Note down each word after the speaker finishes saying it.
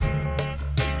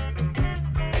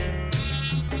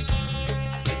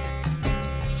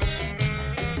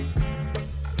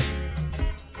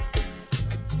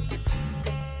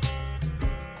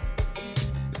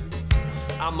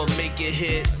I'ma make it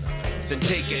hit. Then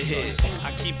take a hit.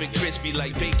 I keep it crispy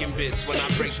like bacon bits when I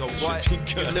break a what?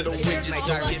 Your little widgets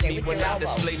don't get me when I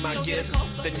display my gift.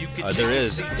 Then you can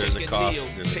there's a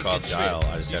cough dial.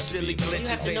 I just have to be.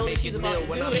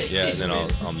 Yeah, and then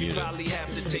I'll mute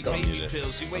it.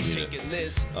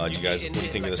 You guys, what do you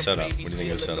think of the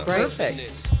setup?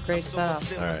 Perfect. Great setup.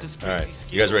 All right.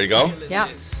 You guys ready to go? Yeah.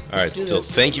 All right. So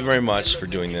thank you very much for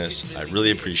doing this. I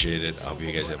really appreciate it. I hope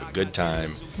you guys have a good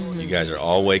time. You guys are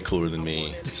all way cooler than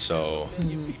me. So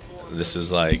this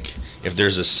is like, if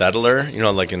there's a settler,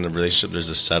 like in a relationship, there's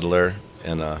a settler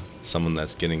and someone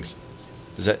that's getting.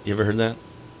 You ever heard that?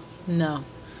 No.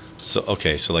 So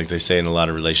like they say in a lot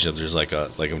of relationships, there's like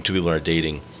when two people are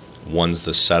dating, one's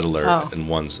the settler and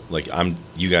one's like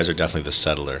you guys are definitely the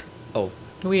settler. Oh.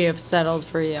 We have settled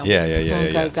for you. Yeah.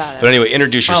 Okay, got it. But anyway,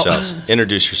 introduce yourselves.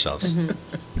 Introduce yourselves.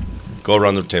 Go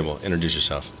around the table. Introduce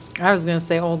yourself. I was going to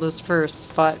say oldest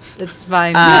first, but it's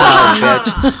fine.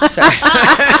 Bitch. Sorry.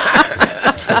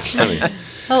 That's funny.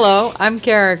 Hello, I'm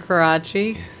Kara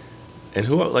Karachi. And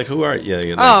who are you?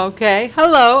 Yeah, Oh, okay.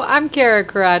 Hello, I'm Kara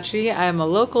Karachi. I'm a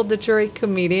local Detroit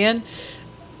comedian.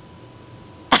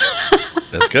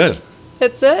 That's good.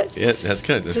 That's it? Yeah, that's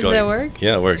good. Does that work?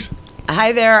 Yeah, it works.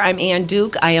 Hi there, I'm Ann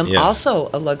Duke. I am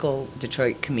also a local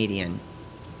Detroit comedian.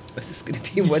 What's this going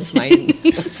to be? What's my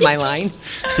line?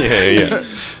 Yeah.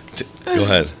 Go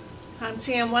ahead. I'm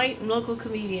Tam White. I'm a local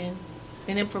comedian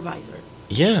and improviser.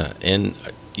 Yeah, and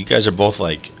you guys are both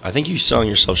like, I think you're selling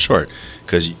yourself short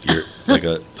because you're like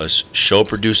a show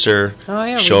producer. Oh,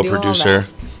 yeah, show we do producer. all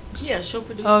that. Yeah, show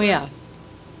producer. Oh, yeah.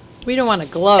 We don't want to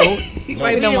gloat.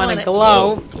 Right, we don't want to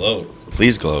gloat.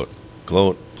 Please gloat.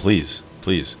 Gloat, please.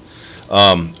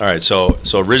 All right, so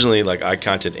originally, like, I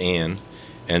contacted Ann,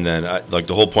 and then,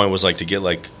 the whole point was, like, to get,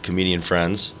 like, comedian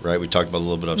friends, right? We talked about a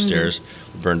little bit upstairs.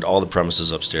 We burned all the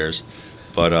premises upstairs.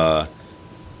 But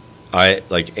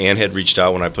Ann had reached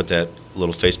out when I put that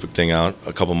little Facebook thing out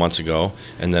a couple months ago,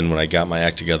 and then when I got my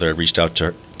act together, I reached out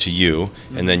to you,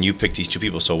 and then you picked these two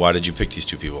people. So why did you pick these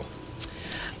two people?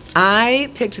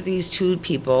 I picked these two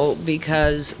people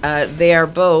because they are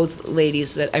both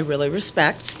ladies that I really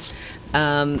respect.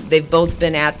 They've both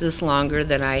been at this longer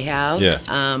than I have. Yeah.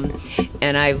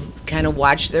 And I've kind of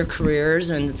watched their careers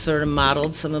and sort of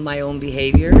modeled some of my own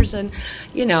behaviors. And,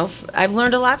 I've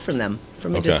learned a lot from them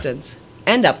from a distance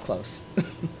and up close.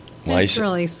 That's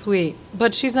really sweet.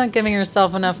 But she's not giving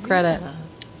herself enough credit.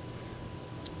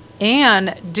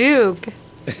 Ann Duke,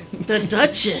 The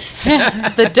Duchess.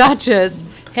 the Duchess,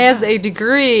 has a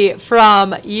degree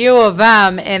from U of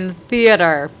M in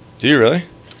theater. Do you really?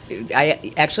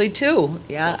 I actually too.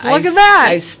 Yeah. Look at that.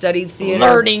 I studied theater.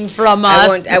 Learning from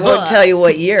us. I won't tell you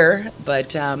what year,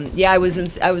 but I was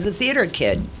a theater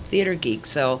kid, theater geek.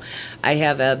 So I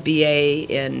have a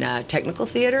BA in technical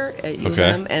theater at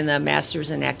UM and a master's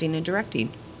in acting and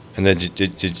directing. And then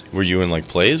were you in like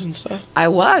plays and stuff? I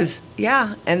was,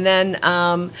 yeah. And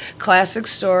then classic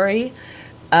story.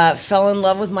 Fell in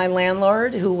love with my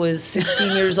landlord, who was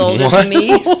 16 years older than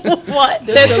me. What?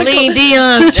 That's Celine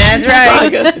Dion. That's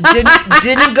right.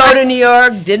 Didn't go to New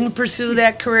York. Didn't pursue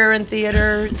that career in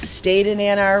theater. Stayed in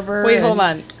Ann Arbor. Wait, hold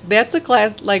on. That's a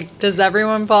class. Like, does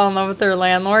everyone fall in love with their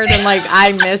landlord? And like,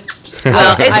 I missed.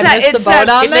 I missed the boat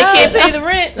on They can't pay the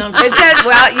rent. No,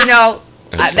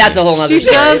 that's a whole other She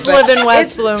story. does live in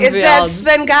West Bloomfield. It's that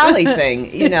Svengali thing,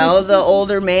 the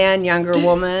older man, younger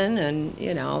woman, and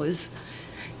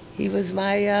he was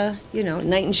my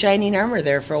knight in shining armor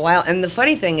there for a while. And the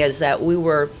funny thing is that we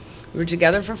were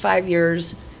together for 5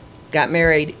 years, got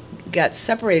married, got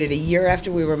separated a year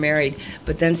after we were married,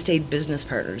 but then stayed business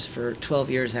partners for 12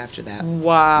 years after that.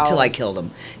 Wow. Until I killed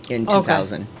him in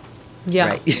 2000. Yeah.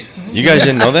 Right. You guys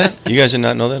didn't know that? You guys did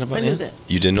not know that about I knew Ann? that.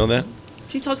 You didn't know that?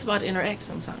 She talks about it in her act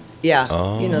sometimes. Yeah.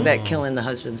 Oh. That killing the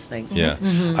husbands thing. Yeah.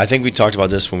 I think we talked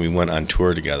about this when we went on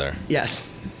tour together Yes.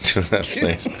 to that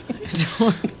place.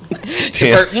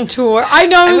 Burton tour. I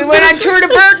know. And we went on tour to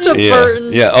Burton. Yeah.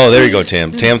 Burton. Yeah. Oh, there you go,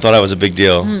 Tam. Tam thought I was a big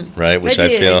deal, right? Which I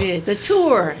feel. I did. The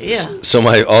tour, yeah. So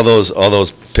all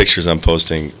those pictures I'm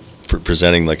posting,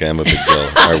 presenting like I am a big deal,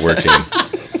 are working.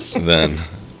 Then,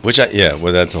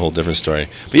 that's a whole different story.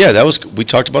 But yeah, we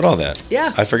talked about all that.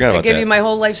 Yeah. I forgot about I gave that. you my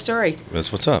whole life story.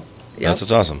 That's what's up. Yep. That's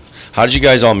what's awesome. How did you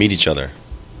guys all meet each other?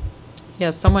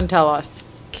 Yeah, someone tell us.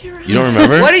 Kara. You don't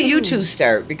remember? Why don't you two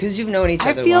start? Because you've known each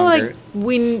I other feel longer. like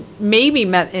we maybe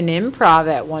met in improv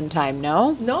at one time,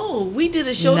 no? No, we did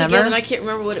a show Never? together, and I can't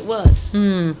remember what it was.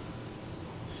 You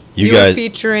were guys.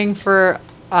 featuring for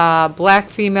black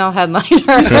female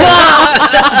headliner.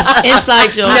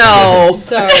 Inside joke. No.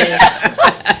 Sorry.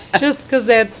 Just because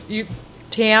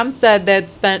Tam said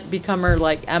that's become her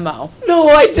like MO. No,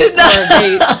 I did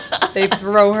not. Or they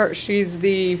throw her. She's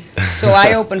the So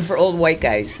I open for old white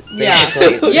guys, Yeah.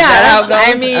 basically. Is Yeah, that how it that's-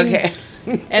 I goes? mean- Okay.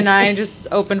 and I just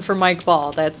opened for Mike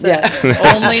Ball. That's Yeah. it.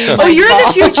 Only. Oh, Mike you're Ball.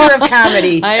 the future of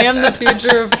comedy. I am the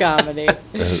future of comedy.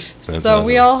 That's So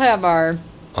we awesome. all have our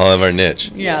I'll have our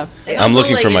niche. yeah. I'm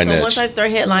looking for my so niche. Once I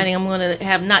start headlining, I'm gonna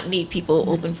have knock-kneed people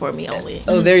open for me only.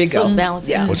 Oh, there you go. So balance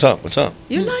it. Yeah. What's up? What's up?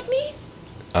 You're knock-kneed?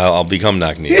 I'll become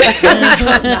knock-kneed.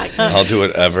 Knock-kneed. I'll do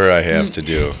whatever I have to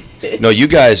do. No, you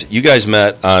guys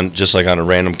met on just like on a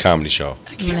random comedy show.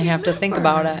 I'm gonna have to think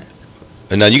about it.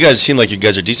 And now you guys seem like you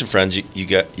guys are decent friends. You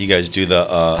guys do the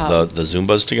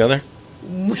Zumbas together.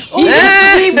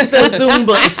 The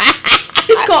Zumbas.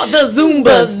 It's called the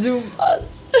Zumbas.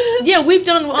 Zumbas. Yeah, we've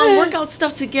done workout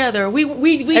stuff together. We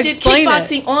did Explain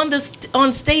kickboxing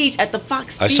on stage at the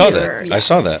Fox I Theater. saw that. I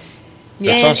saw that.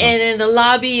 That's and, awesome. and in the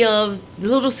lobby of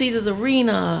Little Caesars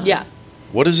Arena. Yeah.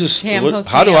 What is this? Tam hooked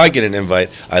How do me I up. get an invite?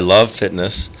 I love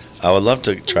fitness. I would love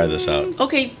to try this out.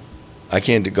 Okay, I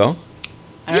can't go.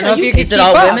 I don't Yeah, know if you- you can Is it keep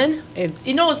all up. women? It's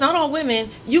you know it's not all women.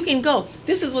 You can go.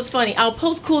 This is what's funny. I'll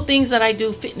post cool things that I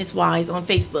do fitness-wise on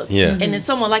Facebook. Yeah. And then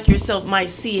someone like yourself might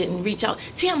see it and reach out.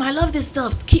 Tim, I love this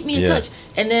stuff. Keep me in Yeah. touch.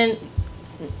 And then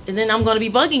I'm going to be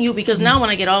bugging you because now when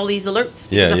I get all these alerts,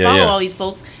 because Yeah, I yeah, follow yeah. all these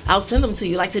folks, I'll send them to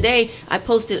you. Like today, I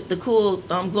posted the cool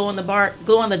glow in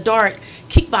the dark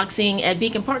kickboxing at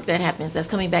Beacon Park that happens. That's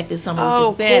coming back this summer,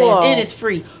 Oh, which is badass, cool. and it's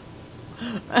free.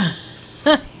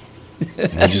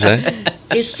 What'd you say?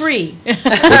 It's free. What'd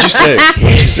you say?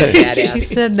 What'd you say? She Badass.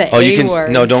 said the Oh, you A can.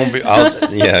 word. No, don't be.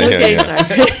 Yeah. Okay,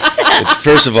 sorry.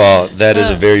 First of all, that is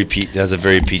that's a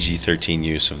very PG-13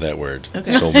 use of that word.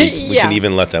 Okay. So we Yeah. can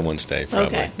even let that one stay. Probably.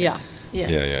 Okay. Yeah. Yeah.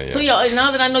 Yeah. So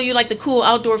now that I know you like the cool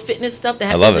outdoor fitness stuff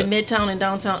that I love happens in Midtown and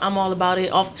downtown, I'm all about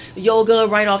it. Off yoga,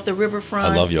 right off the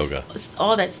riverfront. I love yoga.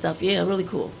 All that stuff. Yeah, really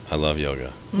cool. I love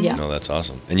yoga. Yeah. No, that's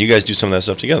awesome. And you guys do some of that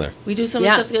stuff together. We do some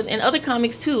Yeah. stuff together, and other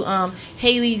comics too.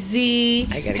 Haley Z,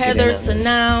 I gotta get in Heather on this.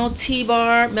 Sanau,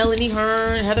 T-Bar, Melanie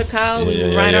Hearn, Heather Kyle. We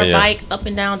Yeah, ride yeah, our yeah. bike up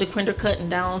and down to Cut and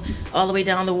down all the way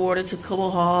down the water to Cobo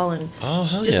Hall, and Oh,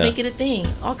 hell just yeah. make it a thing.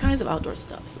 All kinds of outdoor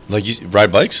stuff. Like you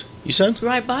ride bikes? You said?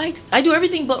 Ride bikes. I do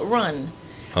everything but run.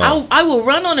 Oh. I will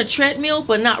run on a treadmill,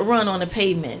 but not run on a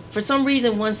pavement. For some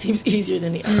reason, one seems easier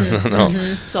than the other.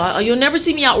 No. So you'll never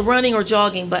see me out running or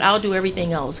jogging, but I'll do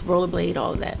everything else. Rollerblade,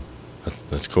 all of that.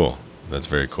 That's cool. That's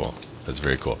very cool. That's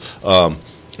very cool. All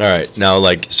right. Now,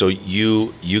 like, so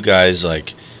you guys,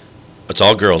 like, it's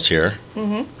all girls here,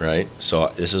 right?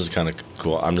 So this is kind of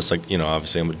cool. I'm just like,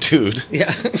 obviously I'm a dude.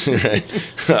 Yeah. Right?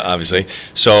 Obviously.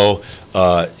 So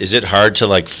is it hard to,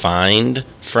 like, find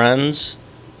friends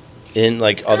in,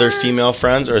 like, other female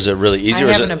friends? Or is it really easy? I or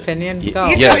is have it, an opinion. Y- Go.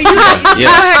 Yeah.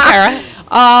 Kara.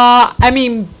 I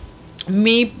mean,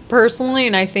 me personally,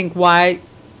 and I think why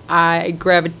I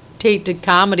gravitate to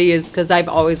comedy is because I've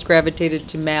always gravitated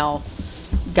to male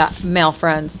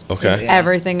friends. Okay. Yeah.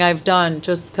 Everything I've done,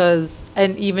 just because,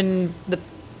 and even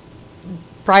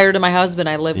prior to my husband,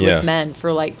 I lived Yeah. with men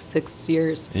for like 6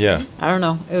 years. Yeah. I don't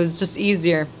know. It was just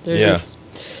easier. They're Yeah. just,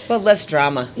 Well, less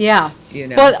drama. yeah. You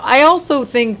know. But I also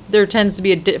think there tends to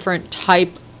be a different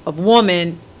type of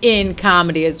woman in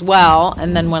comedy as well.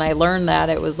 And then when I learned that,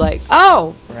 it was like,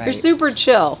 oh, you're Right. super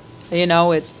chill.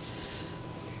 It's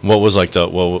What was, like,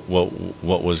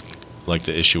 what was, like,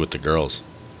 the issue with the girls?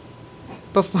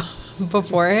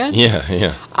 beforehand.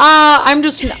 Yeah. I'm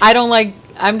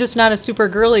just not a super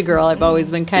girly girl. I've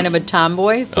always been kind of a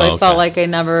tomboy, so Oh, I okay. felt like I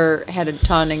never had a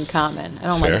ton in common. I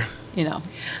don't Fair.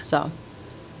 so.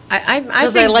 I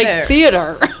Because think I like there-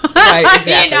 theater. Right,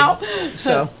 exactly. You know?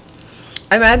 So,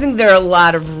 I think there are a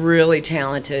lot of really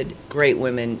talented, great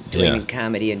women doing Yeah.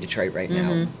 comedy in Detroit right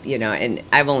now. And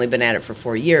I've only been at it for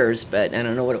 4 years, but I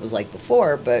don't know what it was like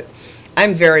before. But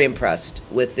I'm very impressed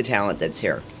with the talent that's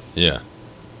here. Yeah.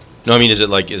 No, I mean, is it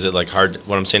like hard?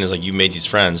 What I'm saying is, like, you made these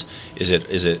friends. Is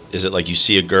it like you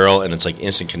see a girl and it's like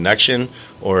instant connection,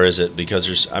 or is it because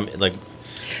there's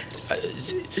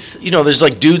there's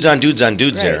like dudes on dudes on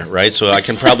dudes there, right? So I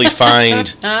can probably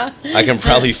find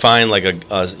like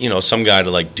a some guy to,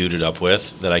 like, dude it up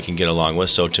with that I can get along with.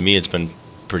 So to me, it's been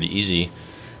pretty easy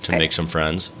to make some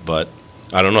friends, but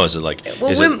I don't know. Is it like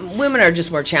Well, women are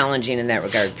just more challenging in that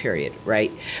regard, period,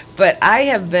 right? But I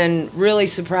have been really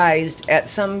surprised at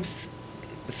some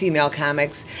female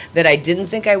comics that I didn't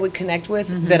think I would connect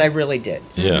with that I really did.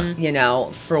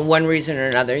 Yeah. For one reason or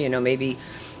another, maybe,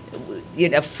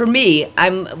 for me,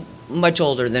 I'm much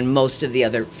older than most of the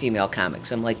other female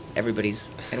comics. I'm like everybody's,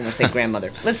 I don't want to say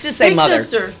grandmother. Let's just say Big mother.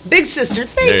 sister. Big sister, There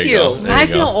thank you go. you. There I you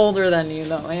go. feel older than you,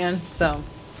 though, Ann, so.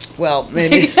 Well,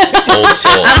 maybe Old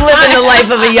soul. I'm living the life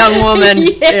of a young woman.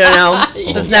 You know,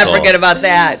 let's not soul. forget about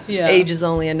that. Yeah. Age is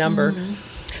only a number.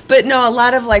 But no, a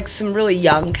lot of like some really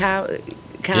young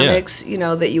comics, you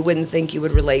know, that you wouldn't think you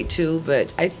would relate to.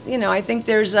 But I think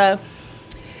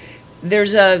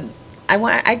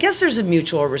I guess there's a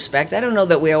mutual respect. I don't know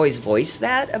that we always voice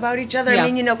that about each other. Yeah. I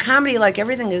mean, you know, comedy, like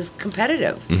everything, is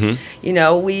competitive.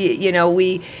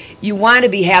 Mm-hmm. You want to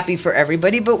be happy for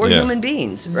everybody, but we're Yeah. human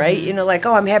beings, right? You know, like,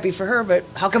 oh, I'm happy for her, but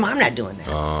how come I'm not doing that,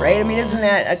 right? I mean, isn't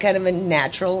that a kind of a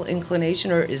natural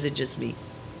inclination, or is it just me?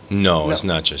 No, it's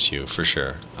not just you, for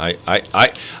sure.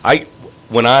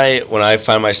 When I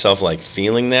find myself like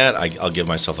feeling that, I'll give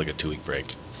myself like a 2-week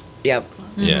break. Yep.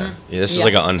 Yeah. This is Yeah.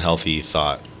 like an unhealthy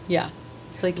thought. Yeah.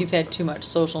 It's like you've had too much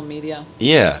social media.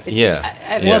 Yeah, I- yeah.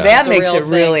 Well, It's that a makes real it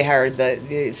really thing. hard.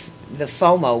 The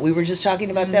FOMO. We were just talking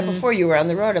about that before you were on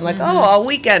the road. I'm like, oh, all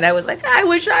weekend I was like, I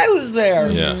wish I was there.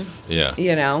 Yeah, yeah.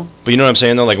 You know. But you know what I'm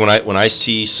saying though? Like when I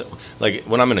see, like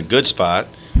when I'm in a good spot,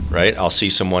 right? I'll see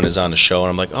someone is on a show and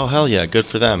I'm like, oh hell yeah, good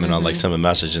for them, and I'll like send them a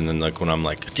message, and then like when I'm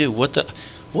like, dude, what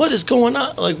is going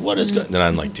on? Like what is going? Then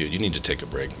I'm like, dude, you need to take a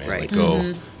break, man. Right. Like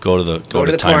go to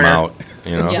to the timeout.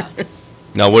 You know. Yeah.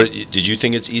 Now, what did you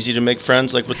think? It's easy to make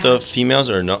friends like with the females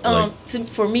or no? Like,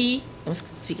 For me, I'm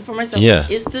speaking for myself. Yeah.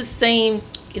 It's the same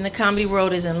in the comedy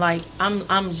world as in life. I'm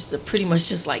pretty much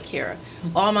just like Kara.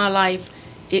 All my life,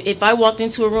 if I walked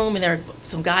into a room and there are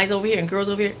some guys over here and girls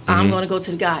over here, I'm going to go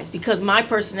to the guys because my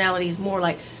personality is more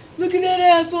like, look at that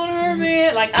ass on her,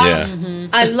 man. Like, Yeah.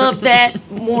 I love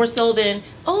that more so than,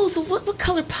 oh, so what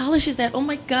color polish is that? Oh,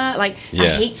 my God. Like, I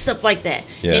Yeah. hate stuff like that.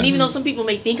 Yeah. And even though some people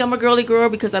may think I'm a girly girl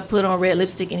because I put on red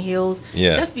lipstick and heels,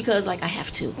 Yeah. that's because, like, I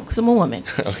have to because I'm a woman.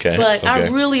 Okay, But I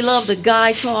okay. really love the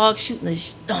guy talk, shooting the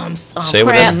say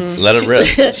crap. whatever, let it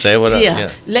rip. Say whatever.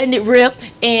 Yeah, letting it rip.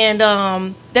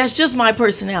 And that's just my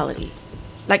personality.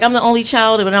 Like, I'm the only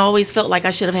child, and I always felt like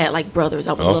I should have had, like, brothers.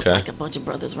 I would love, Okay. like, a bunch of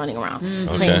brothers running around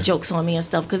Okay. playing jokes on me and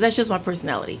stuff, because that's just my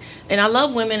personality. And I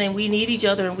love women, and we need each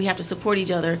other, and we have to support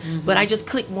each other, but I just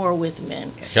click more with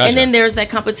men. Gotcha. And then there's that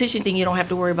competition thing you don't have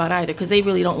to worry about either, because they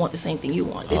really don't want the same thing you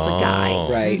want. It's a guy.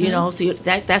 Oh. Right. You know, so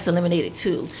that's eliminated,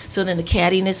 too. So then the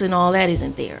cattiness and all that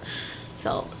isn't there.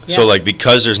 So, So like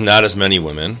because there's not as many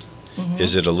women,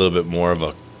 is it a little bit more of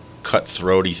a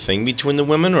cutthroaty thing between the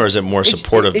women, or is it more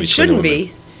supportive It between shouldn't the women?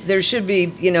 be. There should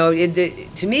be, you know,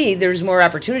 to me, there's more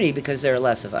opportunity because there are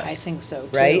less of us. I think so,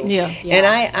 too. Right? Yeah. And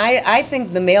I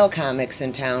think the male comics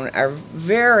in town are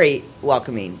very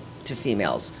welcoming to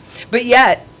females. But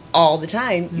yet, all the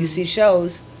time, you see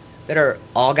shows that are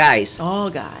all guys. all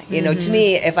guys. You know, to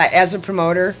me, as a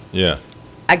promoter, Yeah.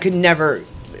 I could never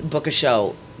book a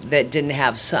show that didn't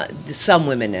have some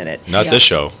women in it. Not this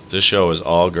show. This show is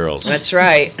all girls. That's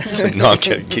right. No, I'm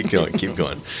kidding. Keep going. Keep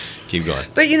going. Keep going.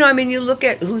 But you know, I mean, you look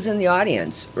at who's in the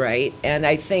audience, right? And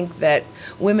I think that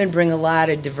women bring a lot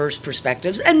of diverse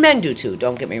perspectives, and men do too.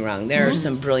 Don't get me wrong. There are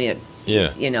some brilliant,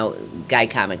 Yeah. you know, guy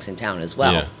comics in town as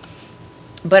well. Yeah.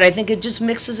 But I think it just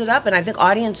mixes it up, and I think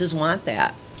audiences want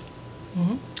that.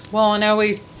 Well, and I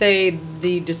always say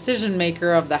the decision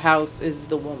maker of the house is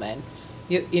the woman.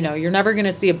 You know, you're never going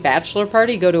to see a bachelor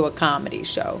party go to a comedy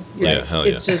show. Yeah, hell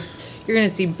It's yeah. just, you're going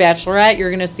to see bachelorette, you're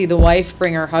going to see the wife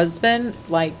bring her husband,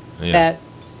 like Yeah. that.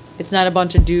 It's not a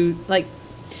bunch of like,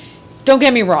 don't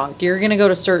get me wrong, you're going to go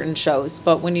to certain shows,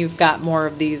 but when you've got more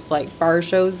of these, like, bar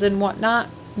shows and whatnot,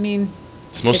 I mean,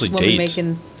 It's mostly women dates.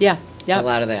 yeah. A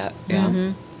lot of that.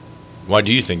 Yeah. Why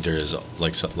do you think there is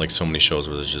like so many shows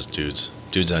where there's just dudes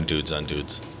on dudes on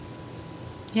dudes?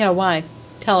 Yeah, why?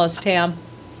 Tell us, Tam.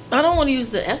 I don't want to use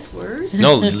the S word.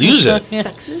 No, use it.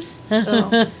 Sexist.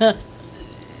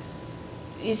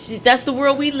 It's just, that's the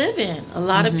world we live in. A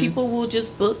lot of people will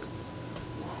just book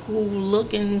who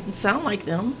look and sound like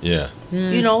them. Yeah.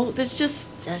 You know, that's just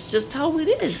how it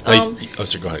is.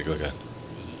 So go ahead. Go ahead.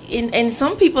 And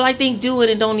some people I think do it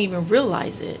and don't even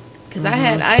realize it. Because I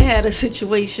had a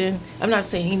situation. I'm not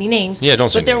saying any names. Yeah, don't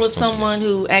say But there names, was don't say someone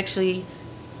who actually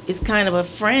is kind of a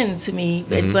friend to me,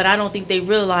 but I don't think they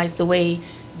realized the way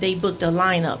they booked a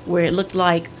lineup where it looked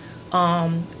like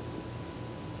the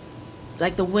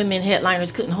women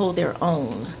headliners couldn't hold their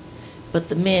own, but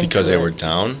the men Because they could. were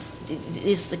down.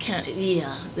 It's the kind of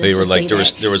let's They were just like say there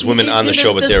that. was women on the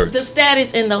show, but they were the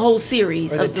status in the whole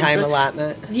series Or the of time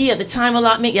allotment. Yeah, the time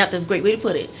allotment. Yeah, that's a great way to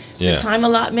put it. Yeah. The time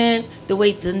allotment, the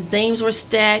way the names were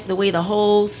stacked, the way the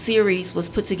whole series was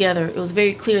put together. It was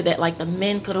very clear that like the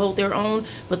men could hold their own,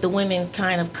 but the women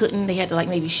kind of couldn't. They had to like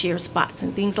maybe share spots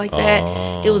and things like that.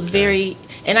 Oh, It was okay. very,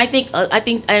 and I think,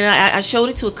 and I showed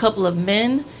it to a couple of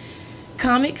men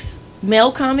comics,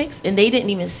 male comics, and they didn't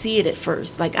even see it at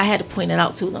first. Like, I had to point it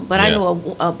out to them. But I Yeah. know,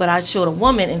 but I showed a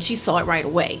woman, and she saw it right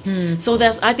away. So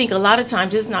I think a lot of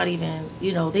times it's not even,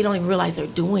 they don't even realize they're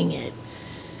doing it.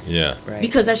 Yeah. Right.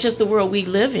 Because that's just the world we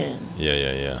live in.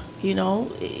 Yeah.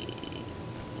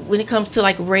 When it comes to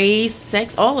like race,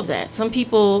 sex, all of that. Some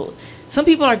people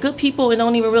are good people and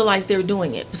don't even realize they're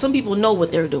doing it. But some people know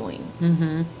what they're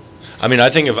doing. I mean, I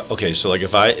think if let's say,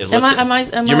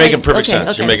 you're making perfect okay,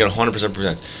 sense. okay. You're making 100%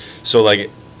 sense. So like,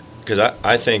 because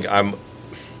I think I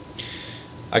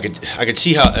could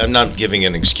see how I'm not giving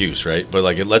an excuse, right? But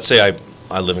like, let's say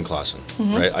I live in Clawson,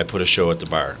 right? I put a show at the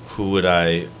bar. Who would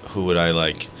I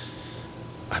like?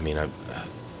 I mean,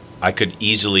 I could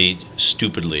easily,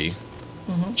 stupidly,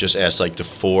 just ask like the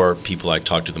 4 people I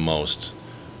talk to the most,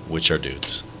 which are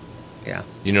dudes. Yeah.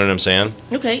 You know what I'm saying?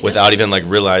 Okay. Without even like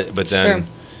realize, but then.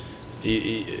 Sure.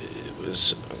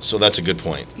 So that's a good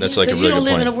point. That's Yeah, like a 'cause really you don't good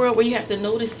live point. in a world where you have to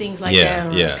notice things like Yeah,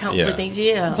 that or yeah, account yeah. for things.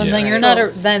 Yeah. But Yeah. then you're So-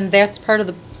 not. Then that's part of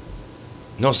the.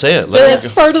 No, say it. Let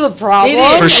That's it part of the problem. It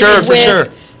is. For sure, for with sure.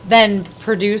 Then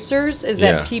producers is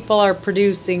Yeah. that people are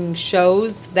producing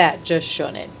shows that just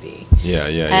shouldn't be. Yeah.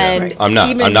 And I'm not.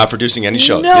 even- I'm not producing any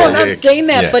shows. No, Yeah, I'm not yeah, saying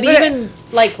that, yeah. but But- even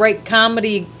like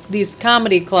these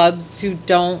comedy clubs who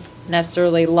don't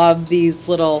necessarily love these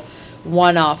little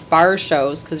one-off bar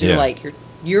shows because you're Yeah. like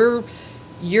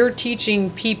you're teaching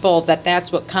people that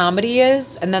that's what comedy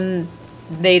is, and then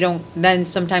they don't. Then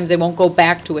sometimes they won't go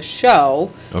back to a show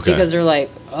Okay. because they're like,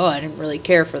 oh, I didn't really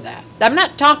care for that. I'm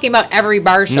not talking about every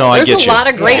bar show. No, I There's get a you. lot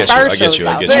of I great get you. bar I get shows you.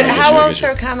 I out get there. But you. how I get else you.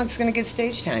 are comics going to get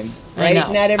stage time? I Right? know.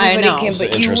 Not I everybody know. can, It's an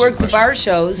but you interesting work the question. bar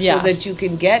shows Yeah. so that you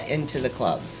can get into the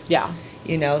clubs. Yeah.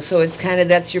 So it's kind of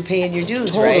that's your paying your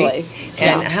dues, Totally. right?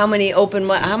 And Yeah. how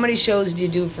many shows do you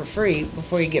do for free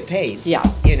before you get paid? Yeah.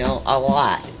 A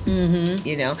lot. Mm-hmm.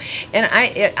 And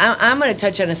I'm going to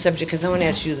touch on a subject because I want to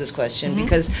ask you this question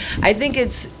because I think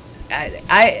it's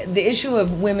the issue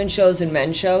of women's shows and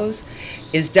men's shows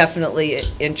is definitely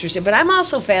interesting, but I'm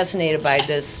also fascinated by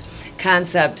this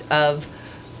concept of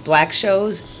black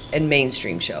shows and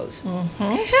mainstream shows.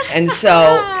 And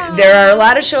so there are a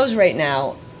lot of shows right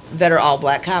now that are all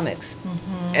black comics.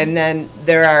 And then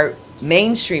there are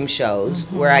mainstream shows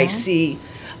where I see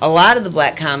a lot of the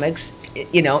black comics,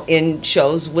 in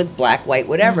shows with black, white,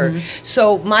 whatever.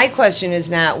 So my question is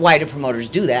not why do promoters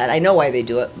do that? I know why they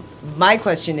do it. My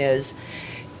question is,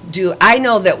 I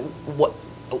know that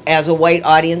as a white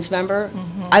audience member,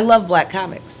 I love black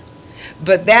comics.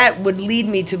 But that would lead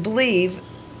me to believe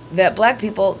that black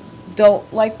people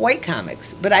don't like white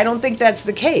comics. But I don't think that's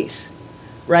the case,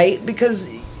 right? Because,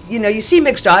 you see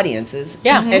mixed audiences.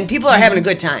 Yeah. And people are having a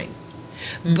good time.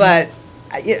 But,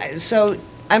 so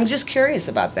I'm just curious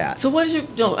about that. So what is your,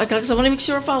 because I want to make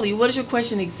sure I follow you. What is your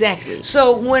question exactly?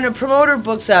 So when a promoter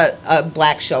books a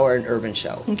black show or an urban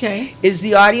show, Okay. is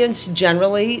the audience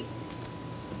generally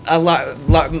a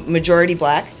majority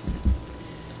black?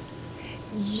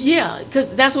 Yeah,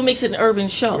 because that's what makes it an urban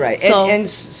show. Right. So, And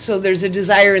so there's a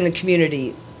desire in the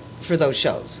community for those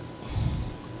shows.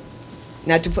 I'm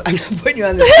not putting you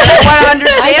on the spot. I want to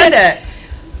understand it.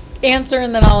 Answer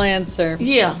and then I'll answer.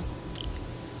 yeah.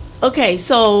 Okay,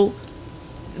 so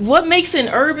what makes an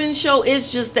urban show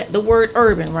is just that the word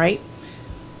urban, right?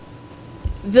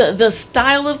 The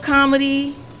style of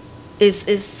comedy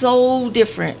is so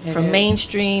different It from is.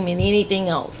 mainstream and anything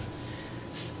else.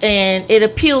 And it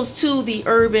appeals to the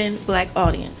urban black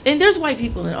audience. And there's white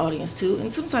people in the audience too,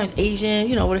 and sometimes Asian,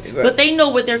 whatever. But they know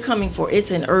what they're coming for.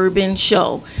 It's an urban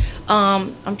show.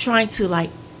 I'm trying to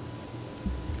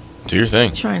Do your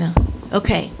thing.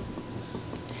 okay.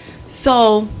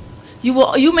 So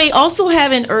you may also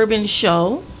have an urban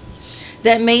show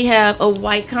that may have a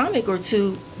white comic or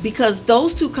two, because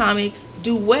those two comics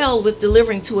do well with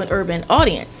delivering to an urban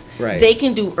audience. Right. They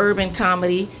can do urban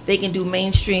comedy, they can do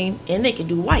mainstream, and they can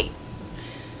do white.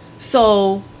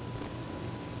 So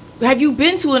have you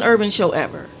been to an urban show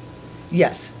ever?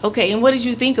 Yes. Okay, and what did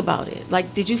you think about it?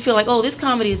 Like, did you feel like, oh, this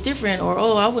comedy is different, or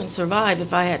oh, I wouldn't survive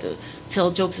if I had to tell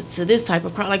jokes to this type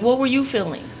of crowd? Like, what were you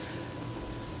feeling?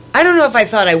 I don't know if I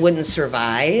thought I wouldn't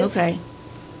survive. Okay.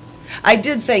 I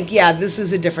did think, this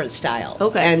is a different style.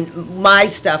 Okay. And my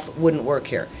stuff wouldn't work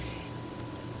here.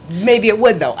 Maybe it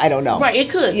would, though. I don't know. Right, it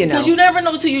could. You Because know. you never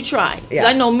know till you try. 'Cause Yeah.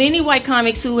 I know many white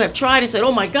comics who have tried and said,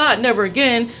 oh my God, never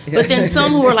again. But then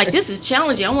some who are like, this is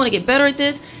challenging. I want to get better at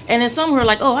this. And then some who are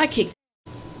like, oh, I kicked.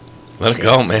 Let it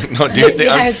go, man. No, do your thing.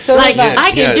 Yeah, it's totally Like, fine.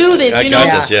 I can do this, I you got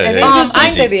know. this, yeah, I yeah. think just I-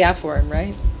 don't say the F word,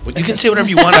 right? Well, you can say whatever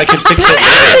you want. I can fix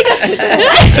it later.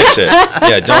 I'll fix it.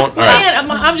 Yeah, don't. All right.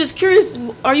 Man, I'm just curious.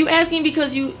 Are you asking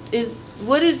because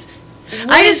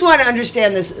I just want to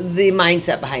understand the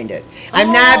mindset behind it.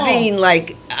 I'm not being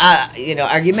like,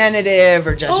 argumentative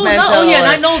or judgmental. Oh yeah, and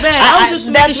I know that. I was just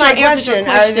making that's sure my I answered your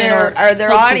question. question. Are there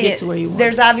helped you get audience? to where you want.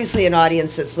 There's obviously an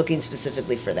audience that's looking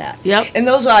specifically for that. Yep. And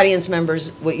those audience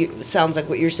members, sounds like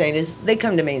what you're saying is they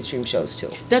come to mainstream shows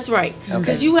too. That's right.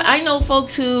 Because I know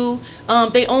folks who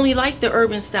they only like the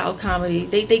urban style comedy.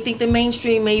 They think the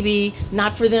mainstream may be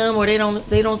not for them, or they don't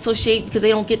associate because they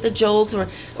don't get the jokes,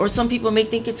 or some people may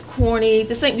think it's corny.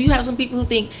 The same. You have some people who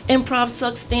think improv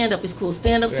sucks, stand up is cool,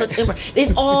 stand up sucks, improv.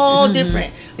 It's all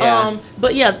different. Yeah.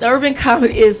 But yeah, the urban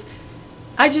comedy is.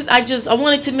 I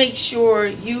wanted to make sure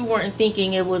you weren't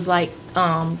thinking it was like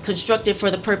constructed for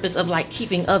the purpose of like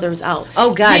keeping others out.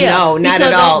 Oh God, no, not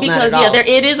at all. Because not at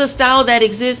all. it is a style that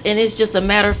exists, and it's just a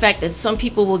matter of fact that some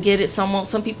people will get it,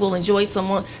 some people will enjoy,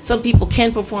 some people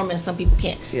can perform, and some people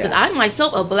can't. Because I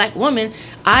myself, a black woman,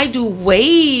 I do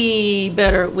way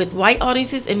better with white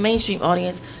audiences and mainstream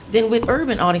audience than with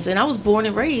urban audience, and I was born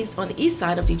and raised on the east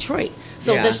side of Detroit,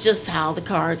 so that's just how the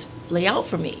cards lay out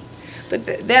for me. But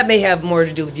that may have more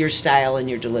to do with your style and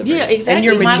your delivery. Yeah, exactly. And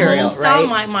your material, my whole style,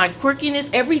 right? my quirkiness,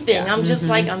 everything. I'm just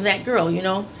like, I'm that girl,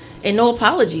 and no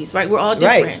apologies, right? We're all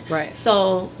different. Right.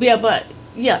 So,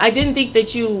 I didn't think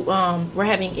that you were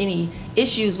having any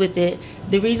issues with it.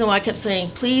 The reason why I kept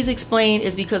saying, please explain,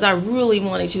 is because I really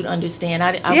wanted you to understand.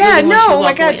 I really want you to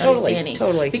walk away understanding.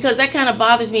 Totally. Because that kind of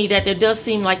bothers me that there does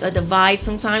seem like a divide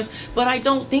sometimes, but I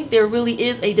don't think there really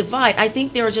is a divide. I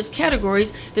think there are just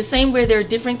categories, the same way there are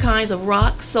different kinds of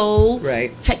rock, soul,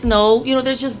 techno.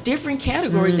 There's just different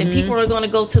categories, and people are going to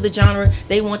go to the genre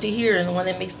they want to hear and the one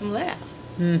that makes them laugh.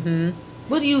 Mm-hmm.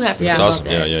 What do you have to say That's about awesome.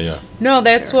 that? Yeah. No,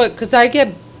 that's because I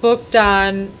get booked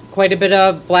on quite a bit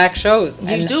of black shows.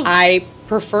 You do. I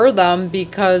prefer them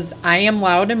because I am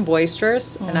loud and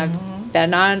boisterous, and I've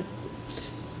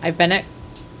been at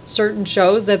certain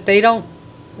shows that they don't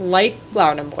like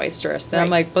loud and boisterous, and I'm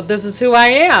like, but this is who I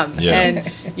am. Yeah.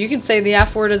 And you can say the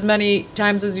F word as many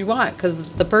times as you want, because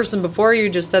the person before you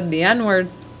just said the N word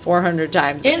 400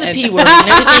 times. And the P word and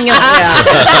everything else.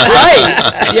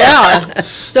 Right. Yeah.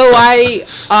 So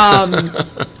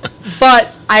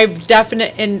but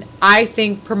and I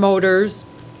think promoters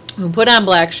who put on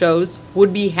black shows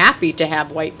would be happy to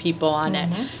have white people on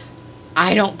it.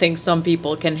 I don't think some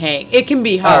people can hang. It can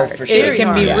be hard. For sure. It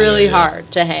can be really hard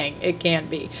to hang. It can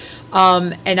be.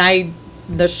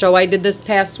 The show I did this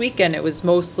past weekend, it was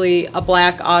mostly a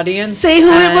black audience. Say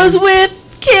who it was with,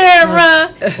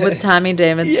 Kara. With Tommy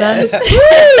Davidson.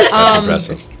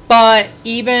 Impressive. But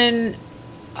even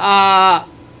I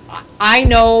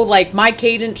know, like, my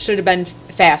cadence should have been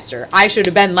faster. I should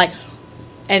have been like,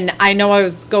 and I know I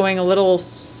was going a little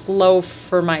slow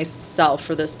for myself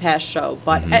for this past show,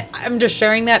 but I'm just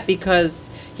sharing that because,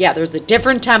 there's a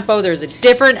different tempo, there's a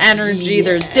different energy,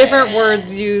 there's different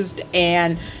words used,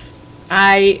 and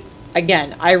I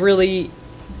really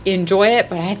enjoy it,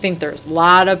 but I think there's a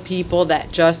lot of people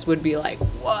that just would be like,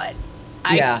 what?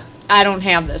 I don't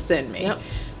have this in me. Yep.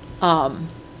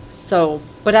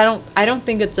 But I don't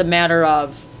think it's a matter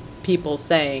of people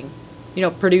saying,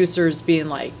 producers being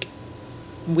like,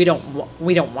 we don't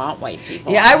want white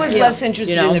people. Yeah, I was less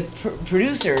interested in the know?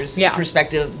 Producer's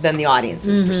perspective than the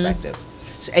audience's perspective.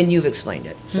 So, and you've explained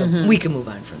it, so we can move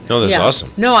on from there. No, that's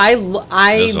awesome. No, I'm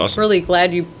awesome. really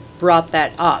glad you brought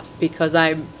that up, because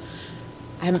I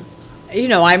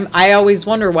always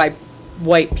wonder why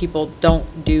white people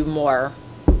don't do more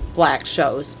black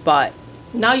shows, but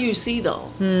Now you see, though.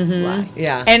 Why.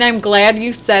 Yeah. and I'm glad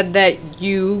you said that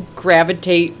you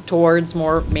gravitate towards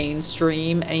more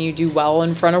mainstream and you do well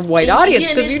in front of white audience, Yeah,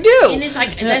 because and you it's- do. And it's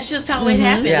like, that's just how it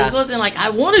happened. Yeah. It wasn't like, I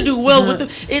want to do well with them.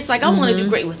 It's like, I want to do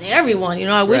great with everyone.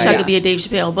 I wish I Right. could be a Dave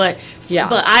Chappelle, but Yeah.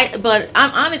 but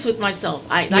I'm honest with myself.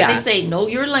 They say, know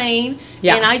your lane.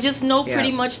 Yeah. And I just know Yeah.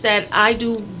 pretty much that I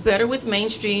do better with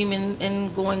mainstream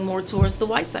and going more towards the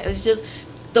white side. It's just,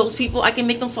 those people, I can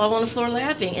make them fall on the floor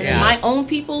laughing. And then my own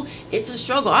people, it's a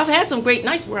struggle. I've had some great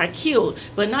nights where I killed,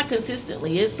 but not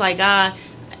consistently. It's like I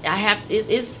have to,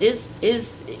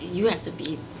 you have to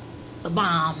be the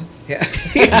bomb. Yeah.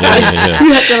 You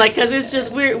have to, like, because it's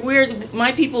just, we're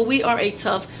my people, we are a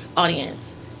tough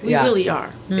audience. We Yeah. really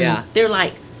are. Yeah. They're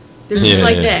just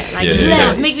like that. Like,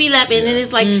 laugh, Yeah. make me laugh. And then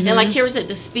it's like, and like Kara said,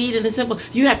 the speed and the simple,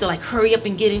 you have to like hurry up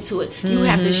and get into it. You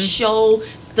have to show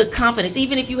the confidence,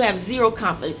 even if you have zero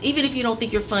confidence, even if you don't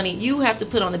think you're funny, you have to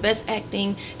put on the best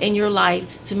acting in your life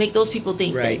to make those people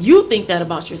think Right. that you think that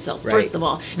about yourself, Right. first of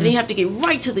all. And then you have to get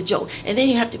right to the joke. And then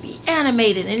you have to be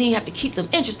animated, and then you have to keep them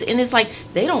interested. And it's like,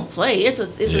 they don't play. It's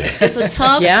a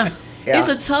tough, Yeah. Yeah. It's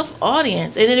a tough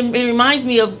audience, and it reminds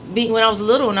me of being when I was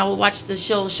little and I would watch the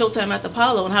show Showtime at the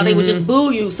Apollo and how they would just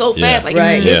boo you so Yeah. fast, like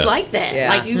Right. it's Yeah. like that. Yeah.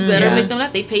 Like you better Yeah. make them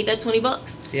laugh. They paid that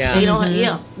 $20. Yeah. They don't.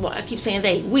 Yeah. Well, I keep saying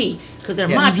we because they're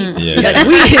Yeah. my people. Yeah.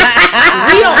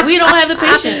 But we don't have the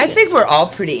patience. I think we're all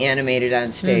pretty animated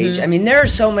on stage. I mean, there are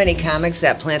so many comics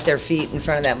that plant their feet in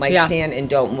front of that mic Yeah. stand and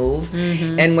don't move.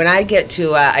 And when I get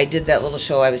to, I did that little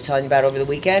show I was telling you about over the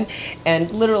weekend, and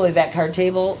literally that card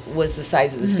table was the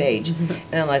size of the stage.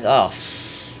 And I'm like, oh,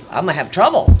 I'm gonna have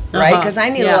trouble, right? Because I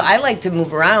need Yeah. I like to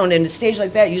move around, and a stage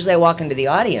like that, usually I walk into the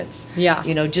audience. Yeah.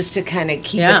 You know, just to kind of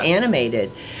keep Yeah. it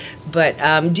animated. But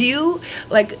do you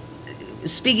like?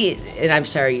 Speaking, and I'm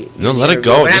sorry. No, let it but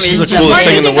go. I'm This is in the coolest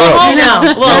thing in the You can go world. home now.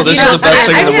 Well, No, this you is know, the best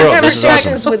thing in the I've had world. This is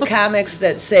awesome. conversations with comics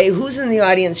that say who's in the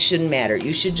audience shouldn't matter.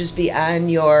 You should just be on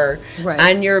your Right.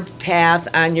 on your path,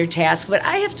 on your task. But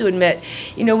I have to admit,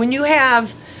 you know, when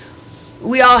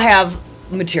we all have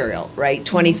material, right?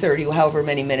 20, 30, however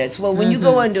many minutes. Well, when you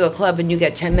go into a club and you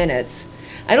get 10 minutes,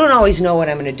 I don't always know what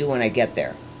I'm going to do when I get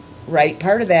there. Right?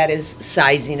 Part of that is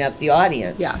sizing up the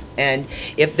audience. Yeah. And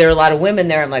if there are a lot of women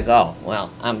there, I'm like, oh,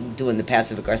 well, I'm doing the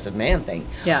passive-aggressive man thing.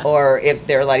 Yeah. Or if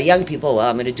there are a lot of young people, well,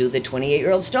 I'm going to do the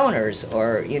 28-year-old stoners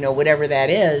or, you know, whatever that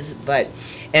is.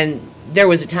 And there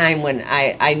was a time when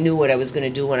I knew what I was going to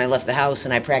do when I left the house,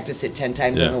 and I practiced it 10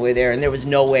 times Yeah. on the way there, and there was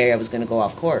no way I was going to go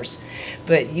off course.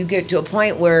 But you get to a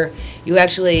point where you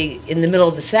actually, in the middle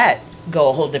of the set, go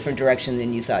a whole different direction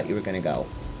than you thought you were going to go.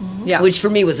 Yeah. Which for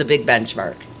me was a big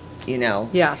benchmark, you know.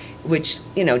 Yeah. Which,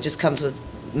 you know, just comes with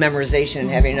memorization and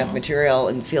having enough material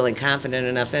and feeling confident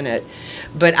enough in it.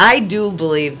 But I do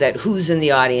believe that who's in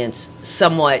the audience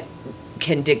somewhat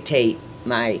can dictate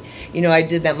my, you know, I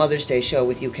did that Mother's Day show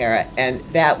with you, Kara, and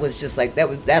that was just like,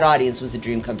 that audience was a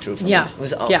dream come true for Yeah. me. It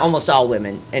was Yeah. almost all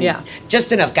women and Yeah.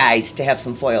 just enough guys to have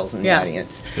some foils in the Yeah.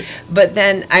 audience. But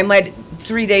then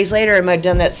 3 days later, I might have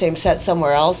done that same set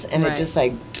somewhere else, and Right. it just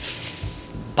like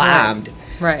bombed.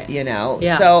 Right. You know,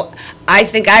 Yeah. so I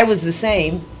think I was the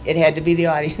same. It had to be the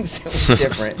audience that was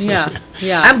different. Yeah.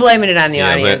 Yeah. I'm blaming it on the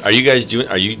Yeah, audience. but are you guys doing?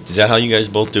 Is that how you guys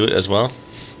both do it as well?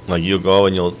 Like you'll go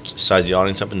and you'll size the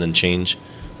audience up and then change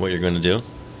what you're going to do.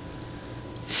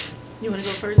 You want to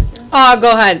go first, Karen? Oh,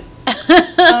 go ahead.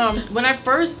 When I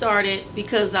first started,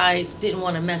 because I didn't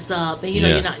want to mess up, and you know,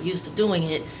 Yeah. you're not used to doing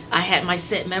it, I had my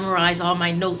set memorized, all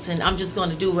my notes, and I'm just going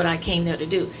to do what I came there to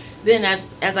do. Then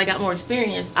as I got more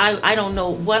experience, I don't know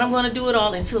what I'm going to do at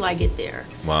all until I get there.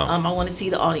 Wow. I want to see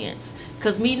the audience.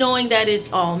 Because me knowing that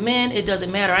it's all men, it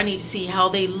doesn't matter. I need to see how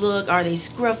they look. Are they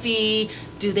scruffy?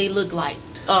 Do they look like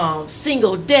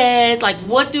single dads? Like,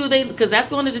 what do they, because that's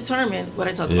going to determine what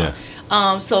I talk Yeah.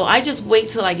 about. So I just wait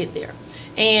till I get there.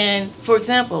 And for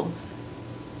example,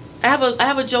 I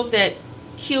have a joke that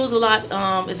kills a lot.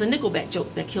 It's a Nickelback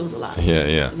joke that kills a lot. Yeah,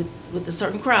 yeah. With a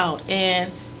certain crowd.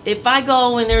 And if I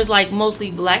go and there's like mostly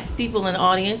black people in the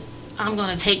audience, I'm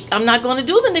not gonna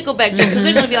do the Nickelback joke because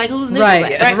they're gonna be like, who's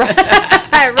Nickelback? Right.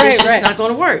 Right. It's just not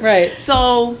gonna work. Right.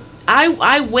 So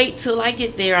I wait till I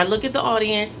get there. I look at the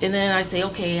audience and then I say,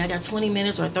 okay, I got 20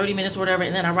 minutes or 30 minutes or whatever,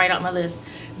 and then I write out my list.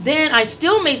 Then I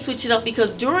still may switch it up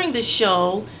because during the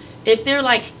show, if they're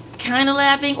like kind of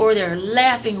laughing or they're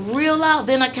laughing real loud,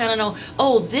 then I kind of know,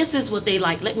 oh, this is what they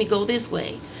like. Let me go this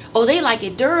way. Oh, they like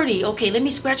it dirty. Okay, let me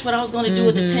scratch what I was going to do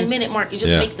at the 10-minute mark and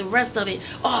just Yeah. make the rest of it,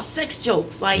 sex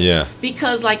jokes. Like, Yeah.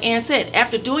 because like Ann said,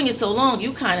 after doing it so long,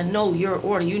 you kind of know your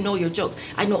order. You know your jokes.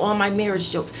 I know all my marriage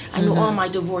jokes. I know all my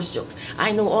divorce jokes.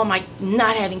 I know all my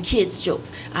not having kids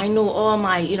jokes. I know all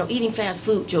my, eating fast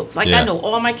food jokes. Like, Yeah. I know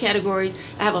all my categories.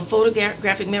 I have a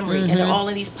photographic memory, and they're all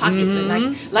in these pockets. And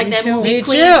like Me that too. movie Me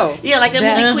Queen's, too. yeah, like that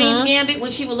movie That- Queen's Gambit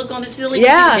when she would look on the ceiling.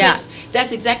 Yeah. And see the Yeah. chest.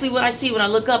 That's exactly what I see when I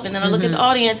look up, and then I look at the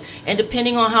audience, and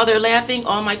depending on how they're laughing,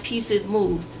 all my pieces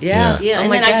move. Yeah. Yeah, Oh and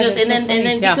my then God, I just that's and so then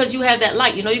funny. Yeah. because you have that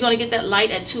light, you're gonna get that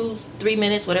light at 2-3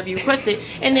 minutes, whatever you requested,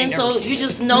 and then so never you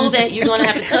just know that you're gonna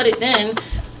have to cut it then.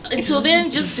 Until then,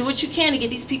 just do what you can to get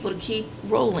these people to keep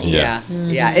rolling. Yeah.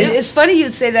 Yeah. It's funny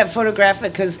you'd say that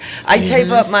photographic because I type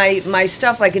up my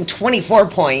stuff like in 24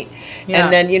 point, Yeah.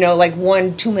 and then like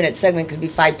 1 2-minute segment could be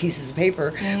 5 pieces of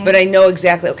paper, but I know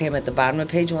exactly. Okay, I'm at the bottom of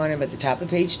page 1, I'm at the top of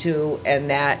page 2, and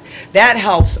that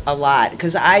helps a lot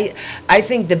because I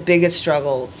think the biggest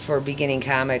struggle for beginning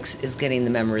comics is getting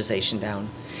the memorization down.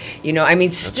 I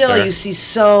mean, still fair. you see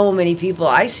so many people.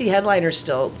 I see headliners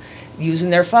still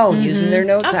using their phone, using their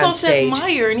notes I saw on Seth stage.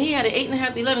 Meyer, and he had an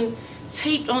 8.5, 11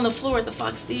 taped on the floor at the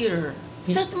Fox Theater.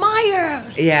 Seth Meyer.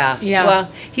 Yeah. Yeah.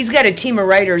 Well, he's got a team of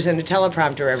writers and a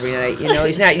teleprompter every night.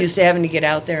 He's not used to having to get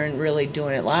out there and really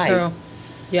doing it live. True.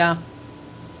 Yeah.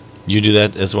 You do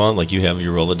that as well? Like you have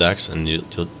your Rolodex and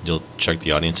you'll check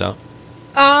the audience out?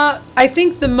 I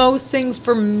think the most thing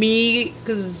for me,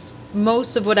 because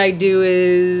most of what I do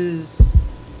is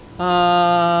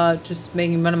just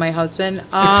making fun of my husband.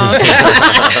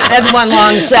 That's one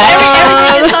long set.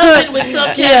 Everything is husband with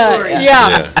subcategories.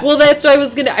 Yeah. Well, that's what I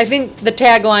was gonna. I think the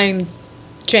taglines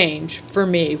change for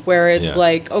me, where it's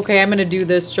like, okay, I'm gonna do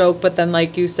this joke, but then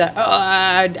like you said,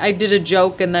 I did a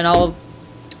joke, and then all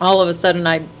of a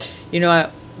sudden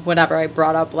whatever I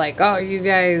brought up, like, oh, you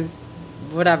guys,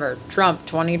 whatever, Trump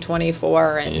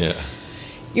 2024, and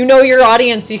your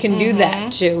audience, you can do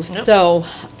that too. Yep. So,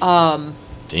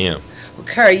 damn. Well,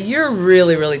 Kara, you're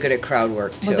really, really good at crowd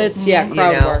work too. Well, that's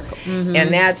crowd work,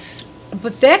 and that's.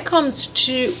 But that comes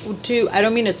to. I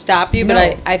don't mean to stop you,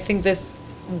 but I think this.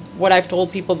 What I've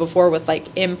told people before with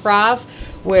like improv,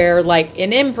 where like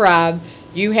in improv,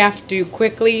 you have to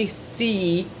quickly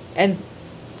see and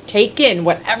take in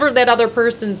whatever that other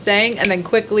person's saying, and then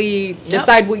quickly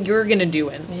decide what you're going to do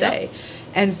and say.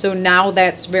 And so now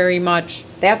that's very much,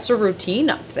 that's a routine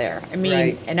up there. I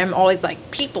mean, and I'm always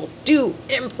like, people do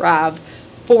improv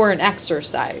for an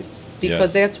exercise,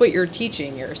 because that's what you're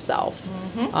teaching yourself.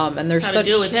 And there's how such,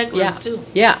 to deal with hecklers too.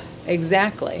 Yeah,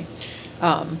 exactly.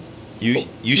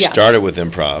 You started with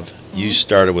improv. You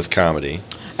started with comedy.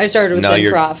 I started with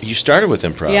improv. You started with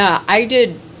improv. Yeah, I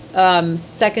did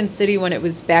Second City when it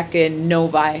was back in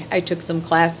Novi. I took some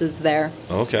classes there.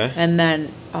 Okay. And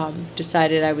then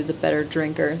decided I was a better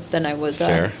drinker than I was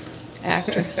a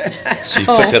actress. So you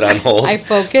put that on hold? I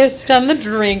focused on the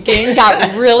drinking,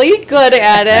 got really good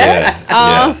at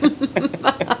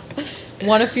it.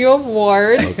 Won a few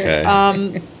awards.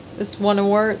 Okay. This one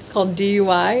award, it's called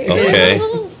DUI. Okay.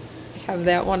 I have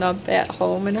that one up at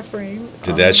home in a frame.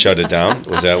 Did that shut it down?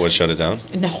 Was that what shut it down?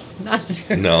 No, not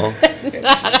No.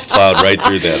 Plowed right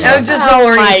through that. That was just the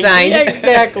warning sign. Yeah,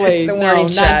 exactly. The warning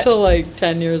shot. Not till like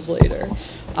 10 years later.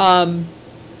 And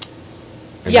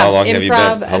how long have you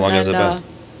been? How long has it been?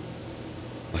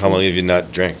 How long have you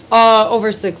not drank?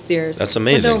 Over 6 years. That's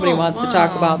amazing. But nobody wants to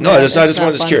talk about No, that. I just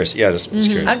wanted, curious. Yeah, just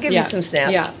curious. I'll give you some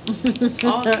snaps. Yeah. That's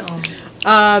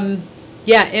awesome.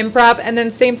 Yeah, improv, and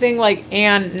then same thing like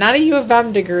Anne, not a U of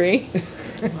M degree,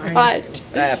 but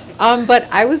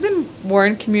I was in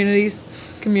Warren Community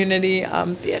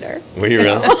Theater. Were you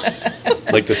really?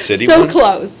 Like the city so one? So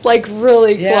close, like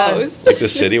really close. Like the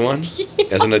city one?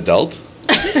 As an adult?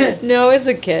 No, as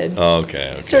a kid. Oh,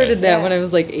 okay. Started that when I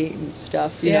was like 8 and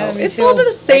stuff. You know, it's too. all the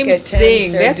same Like at 10, thing.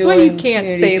 started That's why you doing can't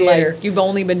say community theater. like you've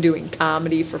only been doing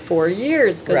comedy for 4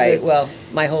 years. Cause Right. it's, Well,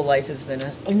 my whole life has been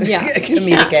a Yeah.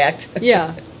 comedic act.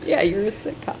 yeah, you're a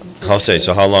sitcom. I'll say,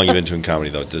 so how long you been doing comedy,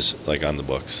 though, just like on the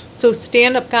books? So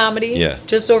stand-up comedy, Yeah.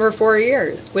 just over 4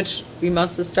 years, which we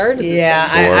must have started. The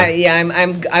Yeah, same.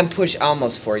 I'm pushed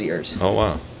almost 4 years. Oh,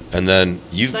 wow. And then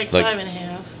you've, It's like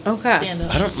 5.5. Okay. Stand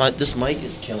up. I don't, this mic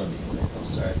is killing me. I'm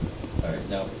sorry. All right,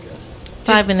 now we're good.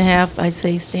 5.5, I'd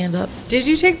say stand up. Did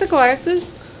you take the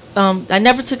classes? I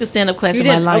never took a stand up class You in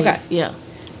my didn't? life. Okay. Yeah.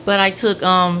 But I took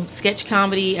sketch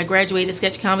comedy. I graduated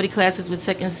sketch comedy classes with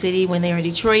Second City when they were in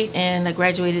Detroit, and I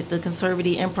graduated the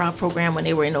conservative improv program when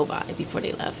they were in Novi before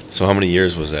they left. So how many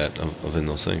years was that of in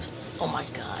those things? Oh my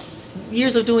God.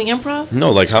 Years of doing improv?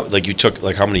 No, like you took,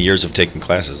 like how many years of taking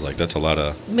classes? Like that's a lot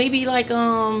of. Maybe like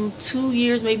 2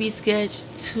 years, maybe sketch.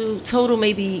 Total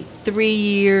maybe 3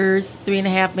 years,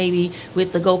 3.5 maybe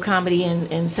with the Go Comedy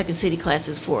and Second City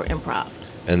classes for improv.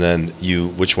 And then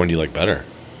which one do you like better?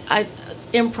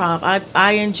 Improv.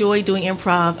 I enjoy doing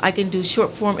improv. I can do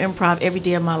short form improv every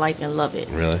day of my life and love it.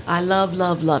 Really? I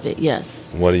love it. Yes.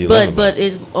 What do you love about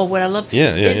it? What I love.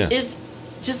 Yeah. Is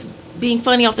just being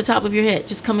funny off the top of your head.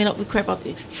 Just coming up with crap out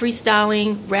there.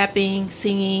 Freestyling, rapping,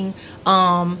 singing,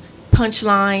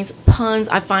 punchlines, puns.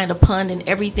 I find a pun in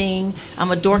everything. I'm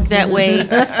a dork that way.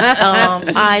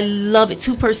 I love it.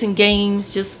 2-person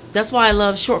games. That's why I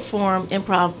love short form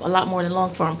improv a lot more than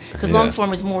long form. Because long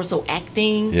form is more so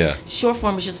acting. Yeah. Short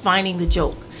form is just finding the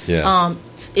joke. Yeah.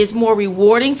 It's more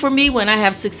rewarding for me when I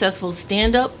have successful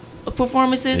stand-up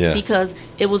performances because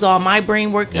it was all my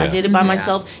brain work. I did it by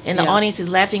myself, and the audience is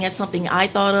laughing at something I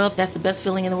thought of. That's the best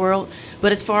feeling in the world.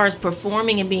 But as far as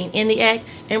performing and being in the act,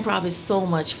 improv is so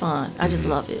much fun. I just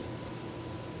love it.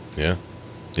 Yeah.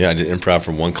 I did improv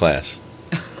for one class.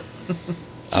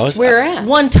 Where at?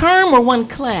 One term or one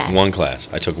class? One class.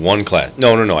 I took one class.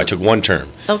 No. I took one term.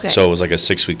 Okay. So it was like a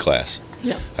 6-week class.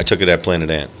 Yeah. I took it at Planet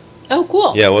Ant. Oh,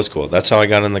 cool. Yeah, it was cool. That's how I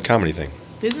got in the comedy thing.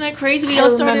 Isn't that crazy? We I all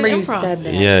started remember you improv. said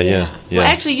that. Yeah. Well,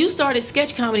 actually, you started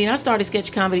sketch comedy, and I started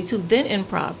sketch comedy too. Then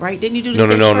improv, right? Didn't you do the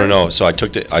sketch No. first? So I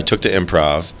took the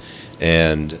improv,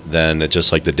 And then it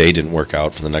just like the day didn't work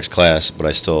out for the next class, but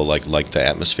I still liked the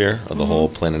atmosphere of the whole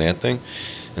Plan and Ant thing.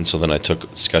 And so then I took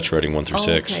sketch writing 1 through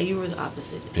 6. Okay, you were the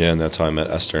opposite. Yeah, and that's how I met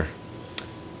Esther.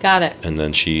 Got it. And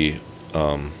then she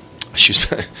was,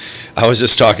 I was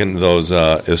just talking to those,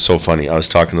 it was so funny. I was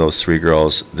talking to those 3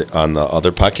 girls on the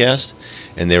other podcast,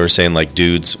 and they were saying, like,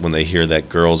 dudes, when they hear that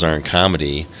girls are in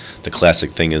comedy, the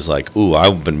classic thing is like, ooh,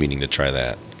 I've been meaning to try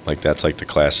that. Like, that's like the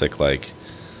classic, like,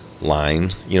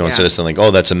 line, instead of saying, like,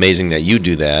 oh, that's amazing that you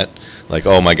do that. Like,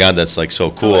 oh, my God, that's, like, so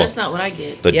cool. Oh, that's not what I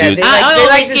get. The Yeah, dude, they I like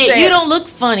always to get, say you it. don't look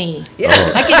funny. Yeah.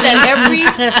 I get that every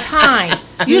time.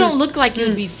 You don't look like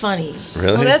you'd be funny.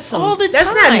 really? Well, that's All the That's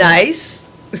not time. nice.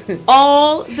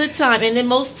 All the time. And then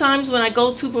most times when I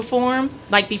go to perform,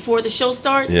 like before the show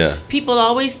starts, Yeah. people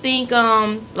always think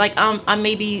like I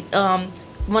may be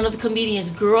one of the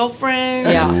comedian's girlfriends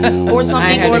Yeah. or I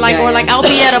something, heard or it, like yeah, yeah. I'll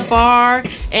be at a bar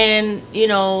and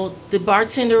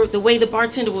the way the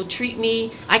bartender will treat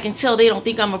me, I can tell they don't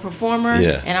think I'm a performer,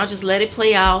 Yeah. and I'll just let it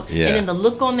play out. Yeah. And then the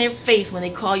look on their face when they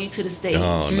call you to the stage.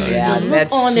 Oh, nice. Yeah, The look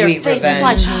that's on their sweet face.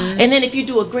 revenge. It's like, and then if you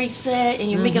do a great set and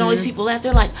you're making all these people laugh,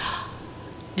 they're like,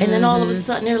 and then all of a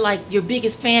sudden they're like your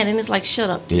biggest fan, and it's like, shut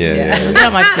up, dude. Yeah, yeah. Look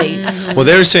at my face. Well,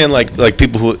 they were saying like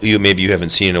people who maybe you haven't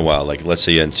seen in a while. Like, let's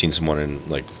say you hadn't seen someone in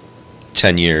like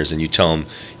 10 years, and you tell them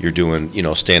you're doing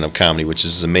stand-up comedy, which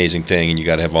is an amazing thing, and you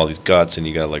got to have all these guts, and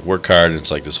you got to like work hard, and it's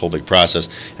like this whole big process.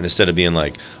 And instead of being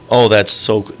like, oh, that's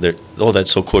so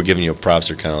cool, giving you props,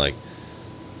 they're kind of like,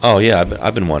 oh yeah,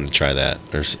 I've been wanting to try that,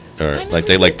 or like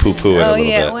they like poo-poo it a Oh little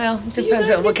yeah, bit. well,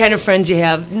 depends on what kind of friends you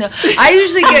have. No, I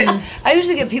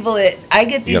usually get people that I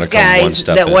get You these gotta come one guys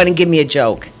step that in. want to give me a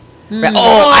joke. Right?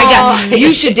 Oh,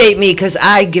 you should date me because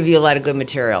I give you a lot of good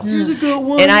material. Here's a good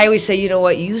one. And I always say, you know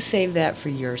what, you save that for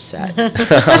your set, right?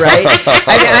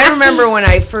 I remember when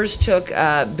I first took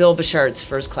Bill Bichart's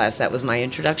first class. That was my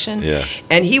introduction. Yeah.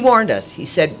 And he warned us. He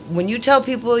said, when you tell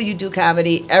people you do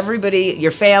comedy, everybody,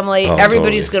 your family, Oh,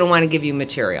 everybody's totally. going to want to give you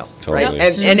material, Totally.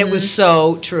 right? And it was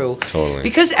so true. Totally.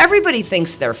 Because everybody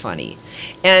thinks they're funny.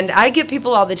 And I get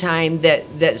people all the time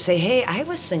that say, hey, I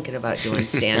was thinking about doing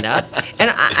stand-up. And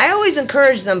I always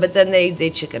encourage them, but then they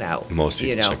chicken out. Most people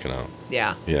you know? chicken out.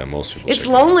 Yeah. Yeah, most people. It's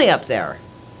chicken out. lonely up there.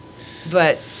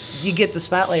 But you get the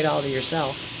spotlight all to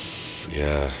yourself.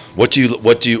 Yeah.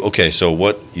 Okay,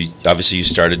 so obviously you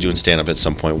started doing stand-up at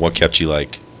some point. What kept you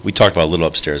like? We talked about a little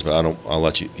upstairs, but I'll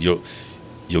let you'll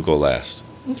go last.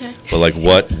 Okay. But like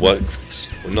what?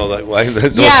 No,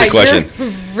 what's Yeah, the question? you're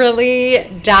really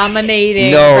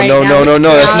dominating. No, right no, now. no, no.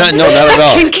 That's not. No, not at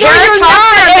all. Can Kara You're talk not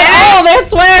for a at all.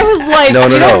 That's why I was like, No,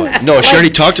 no, you no, don't- no. She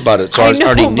already talked about it, so I know,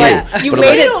 already knew. but You But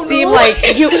made like, it seem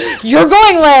like you're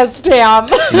going last, Tam.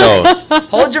 No.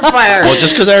 Hold your fire. Well,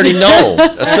 just because I already know.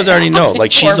 That's because I already know.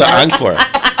 Like she's the encore.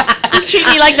 Just treat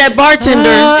me like that bartender.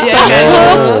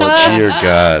 Oh, dear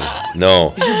God.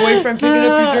 No. Your boyfriend picking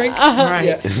up your drink?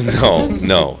 Right.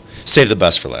 No. Save the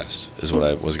best for last is what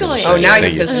I was going Go to ahead. say. Oh, now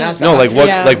Thank you're you. pissing us No, off. like what?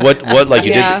 Yeah. Like what? Like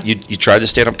you Yeah. did. You tried the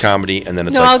stand-up comedy, and then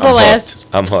it's No, like I'll go I'm last.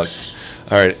 hooked. I'm hooked.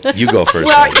 All right, you go first.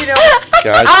 Well, then. you know,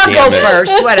 God I'll damn go it.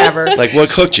 first, whatever. Like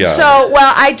what hooked you? So,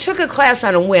 well, I took a class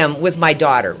on a whim with my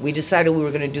daughter. We decided we were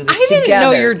going to do this I didn't together.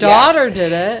 know your Yes. daughter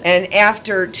did it. And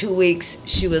after 2 weeks,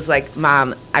 she was like,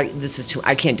 "Mom, I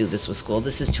can't do this with school.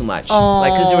 This is too much."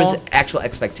 Like, because there was actual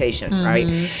expectation,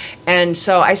 right? And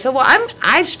so I said, "Well,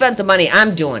 I've spent the money.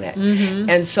 I'm doing it."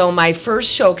 And so my first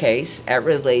showcase at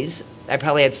Ridley's, I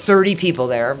probably had 30 people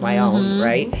there, my own,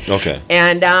 right? Okay.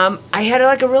 And I had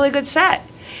like a really good set.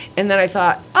 And then I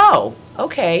thought, oh,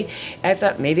 okay. I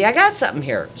thought maybe I got something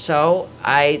here. So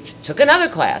I took another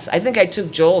class. I think I took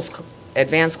Joel's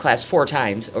advanced class 4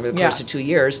 times over the course Yeah. of 2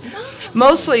 years,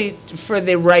 mostly for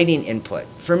the writing input.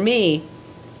 For me,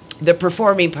 the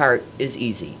performing part is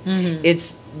easy.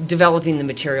 It's developing the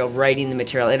material, writing the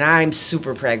material, and I'm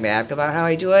super pragmatic about how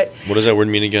I do it. What does that word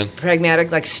mean again? Pragmatic,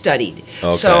 like studied.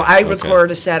 Okay, So I okay.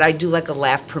 record a set. I do like a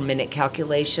laugh per minute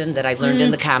calculation that I learned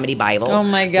in the Comedy Bible. Oh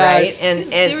my God. Right? He's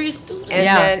a serious student.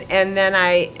 And then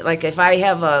I, like, if I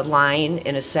have a line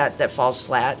in a set that falls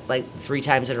flat like 3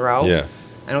 times in a row, Yeah.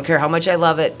 I don't care how much I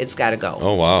love it, it's got to go.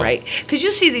 Oh, wow. Right? Because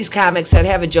you see these comics that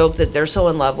have a joke that they're so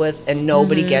in love with and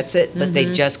nobody gets it, but they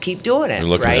just keep doing it. You're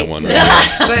looking right? at one.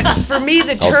 Right? But for me,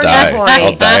 the I'll turning die. point.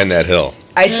 I'll die on that hill.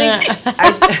 I think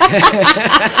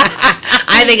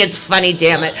I think it's funny,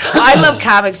 damn it. I love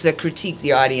comics that critique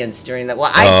the audience during that.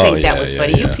 Well, I Oh, think that yeah, was yeah,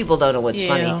 funny. You yeah. people don't know what's Yeah.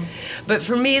 funny. But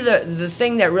for me, the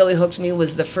thing that really hooked me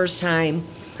was the first time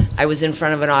I was in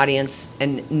front of an audience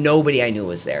and nobody I knew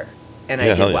was there. And Yeah,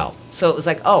 I hell did yeah. well. So it was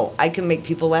like, oh, I can make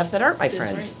people laugh that aren't my That's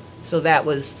friends. right. So that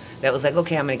was like,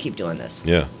 okay, I'm going to keep doing this.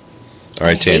 Yeah. All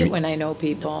right, I hate Tam. when I know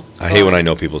people. I hate when I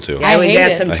know people too. Yeah, I always hate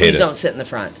ask it. them, I hate please it. don't sit in the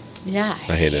front. Yeah,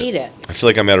 I hate it. it. I feel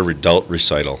like I'm at a adult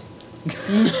recital.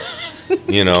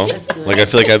 You know, That's good. like I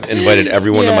feel like I've invited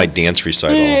everyone to Yeah. my dance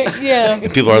recital, Yeah.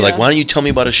 and people are like, Yeah. "Why don't you tell me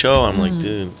about a show?" I'm like,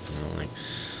 "Dude, like,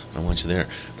 I don't want you there."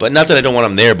 But not that I don't want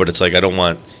them there, but it's like I don't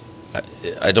want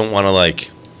to like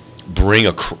bring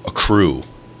a crew.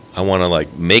 I want to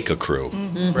like make a crew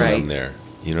when Right. I'm there.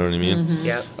 You know what I mean?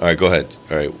 Yep. All right, go ahead.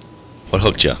 All right, what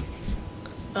hooked you?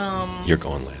 You're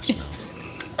going last now.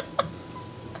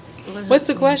 What's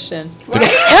the question?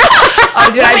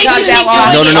 Oh, did I talk that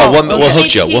long? No. What okay.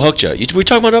 hooked you? What hooked you? We were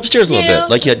talking about upstairs a little Yeah. bit.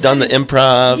 Like you had done the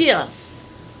improv. Yeah,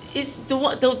 it's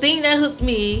the thing that hooked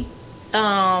me,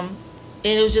 and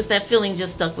it was just that feeling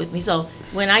just stuck with me. So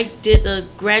when I did the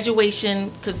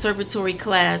graduation conservatory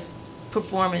class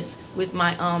performance with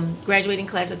my graduating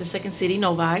class at the Second City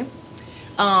Novi,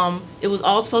 it was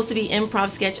all supposed to be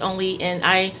improv sketch only, and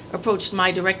I approached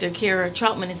my director Kara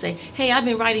Troutman and say, "Hey, I've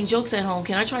been writing jokes at home.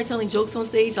 Can I try telling jokes on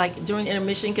stage, like during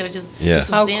intermission? Can I just Yeah. do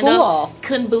some How stand up?"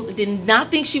 cool. Did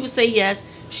not think she would say yes.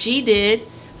 She did.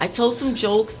 I told some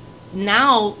jokes.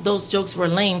 Now those jokes were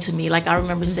lame to me. Like I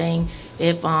remember saying,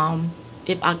 if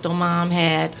Octomom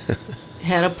had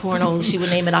a porno, she would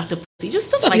name it Octopussy. Just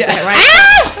stuff like that,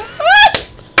 right?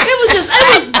 It was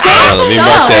dumb Let me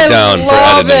mark that down for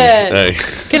love editing. it.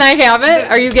 Hey. Can I have it?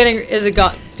 Are you getting? Is it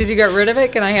gone? Did you get rid of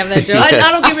it? Can I have that joke?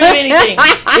 I don't get rid of anything.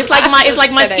 It's like my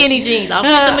kidding. skinny jeans. I'll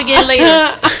fit them again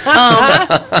later.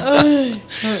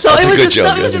 So That's it a was good just joke.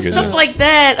 stuff, it was That's a just good stuff joke. like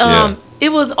that. Yeah.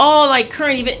 It was all like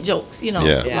current event jokes, you know.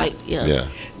 Yeah. Like Yeah.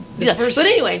 Yeah. But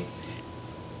anyway,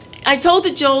 I told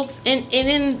the jokes, and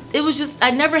then it was just, I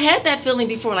never had that feeling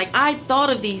before. Like, I thought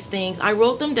of these things, I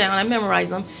wrote them down, I memorized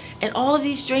them, and all of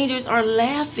these strangers are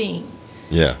laughing,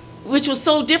 Yeah. which was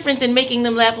so different than making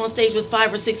them laugh on stage with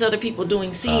 5 or 6 other people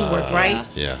doing scene work, right?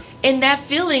 Yeah. And that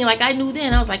feeling, like, I knew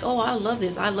then, I was like, oh, I love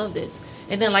this.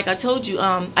 And then, like I told you,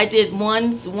 I did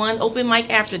one open mic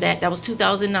after that. That was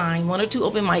 2009, 1 or 2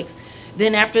 open mics.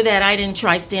 Then after that, I didn't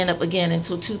try stand-up again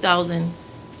until 2000,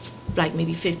 like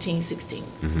maybe 15, 16.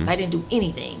 I didn't do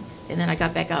anything. And then I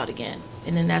got back out again.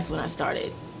 And then that's when I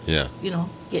started, Yeah.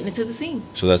 getting into the scene.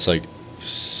 So that's like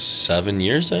 7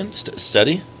 years then?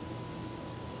 Steady?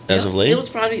 As Yep. of late? It was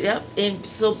probably, yep. And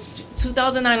so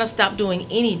 2009, I stopped doing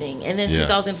anything. And then Yeah.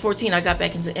 2014, I got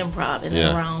back into improv. And then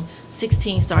Yeah. around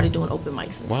 16, started doing open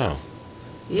mics and Wow. stuff.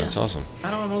 Yeah. That's awesome.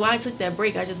 I don't know why I took that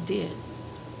break. I just did.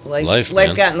 Life,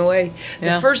 man. got in the way.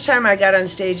 Yeah. The first time I got on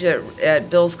stage at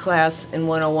Bill's class in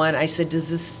 101, I said, "Does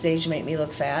this stage make me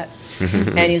look fat?"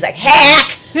 And he's like,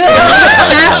 "Hack!"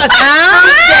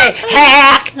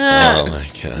 Hack! Oh my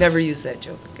God. Never use that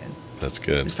joke again. That's It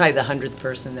good. was probably the 100th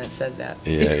person that said that.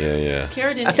 Yeah.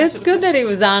 Kara didn't It's answer the good that he question.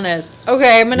 was honest.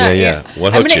 Okay, I'm gonna. Yeah.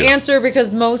 What I'm hooked gonna you? answer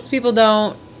because most people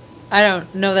don't. I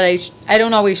don't know that I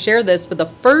don't always share this, but the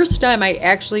first time I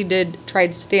actually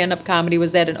tried stand-up comedy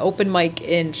was at an open mic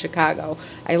in Chicago.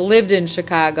 I lived in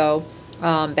Chicago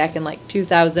back in like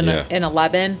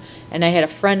 2011, and I had a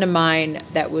friend of mine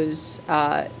that was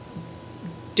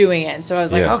doing it, and so I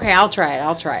was like, Yeah. okay, I'll try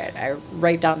it. I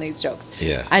write down these jokes.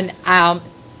 Yeah. And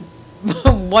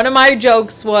one of my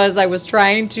jokes was I was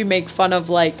trying to make fun of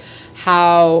like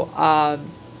how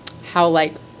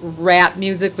like rap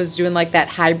music was doing like that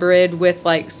hybrid with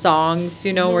like songs,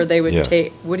 where they would Yeah.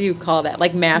 take, what do you call that?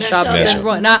 Like mashups Mashup. and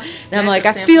whatnot. And I'm like,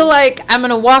 Mashup I feel samples. like I'm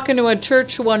going to walk into a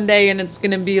church one day and it's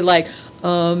going to be like,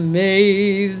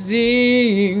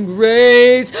 Amazing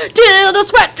Grace till the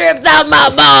sweat drips out my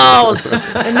balls.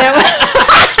 And that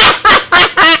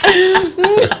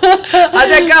How'd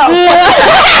that go?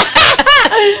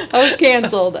 I was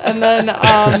canceled. And then, yeah.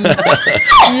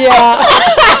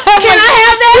 Can I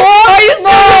have that? Are you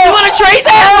still? You want to trade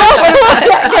that?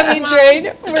 Can we trade?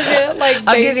 We're gonna, like,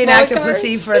 I'll give you an baseball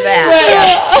octopussy cards? for that.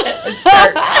 Yeah. Let's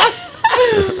start.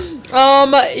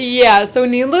 Yeah, so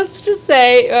needless to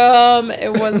say,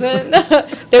 it wasn't,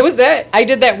 that was it. I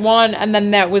did that one, and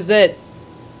then that was it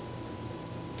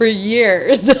for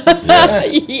years.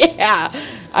 Yeah.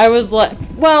 I was like,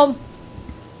 well,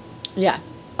 yeah.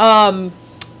 And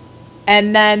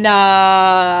then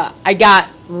I got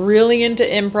really into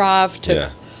improv, took Yeah.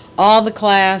 all the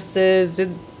classes,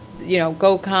 did,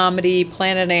 Go Comedy,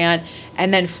 Planet Ant,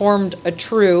 and then formed a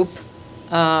troupe,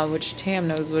 which Tam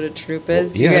knows what a troupe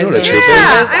is. Yeah, You I know guys what a troupe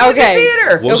Yeah, is. I went to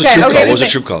theater. What was Okay, the troupe okay, called? What was the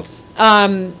okay. troupe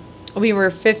called? We were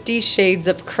 50 Shades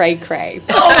of Cray Cray.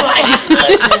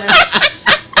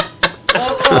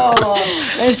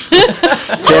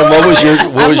 Sam,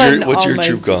 what's your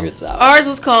troupe called? Ours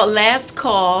was called Last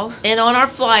Call, and on our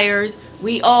flyers,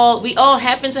 we all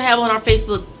happened to have on our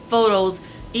Facebook photos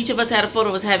each of us had a photo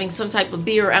of us having some type of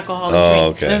beer or alcoholic Oh,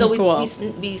 drink. okay. So That's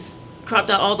cool. we cropped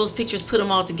out all those pictures, put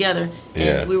them all together, and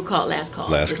Yeah. we were called Last Call.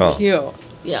 Last Call. Cute.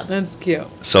 Yeah. That's cute.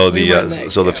 So We the weren't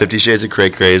that so the cute. 50 Shades of Cray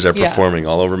Crays are Yeah. performing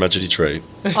all over Metro Detroit.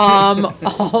 All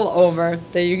over.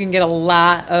 There you can get a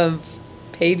lot of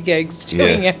paid gigs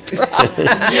doing Yeah. it. Yeah,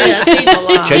 that pays a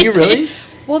lot. Can you really?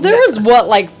 Well, there was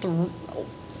like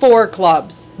 4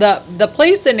 clubs. The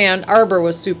place in Ann Arbor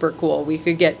was super cool. We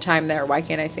could get time there. Why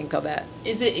can't I think of it?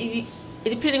 Is it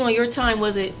depending on your time?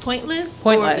 Was it Pointless?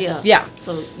 Pointless, yeah.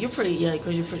 So you're pretty,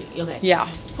 because you're pretty okay. Yeah.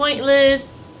 Pointless,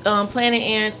 Planet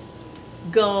Ant,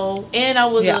 Go, and I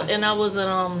was Yeah.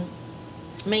 a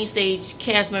main stage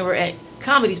cast member at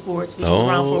Comedy Sports, which was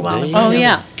around for a while. damn. if you Oh, remember.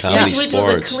 yeah. Comedy which was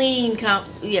Sports. a clean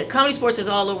Comedy Sports is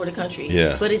all over the country.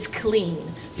 Yeah. But it's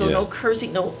clean. So Yeah. no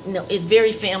cursing, no, it's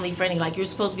very family friendly. Like you're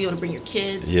supposed to be able to bring your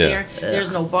kids Yeah. there.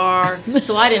 There's no bar.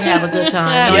 So I didn't have a good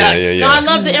time. Yeah. I'm Yeah, like, yeah, No, yeah. I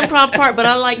love the improv part, but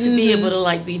I like to be able to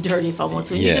like be dirty if I want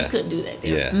to. Yeah. You just couldn't do that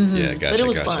there. Yeah, gotcha, But it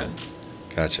was gotcha. fun.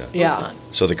 Gotcha. It was Yeah. fun.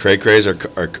 So the Cray Crays are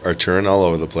touring all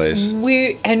over the place.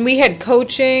 We had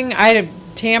coaching.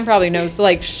 Tam probably knows.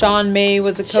 Like Sean May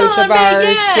was a coach Sean of May, ours.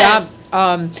 yes.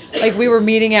 Yeah. Like we were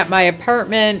meeting at my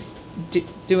apartment,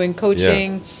 doing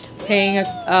coaching. Paying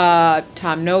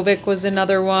Tom Novick was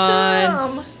another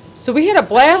one. So we had a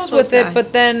blast I love with those it, guys.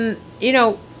 but then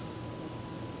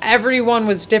everyone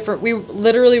was different. We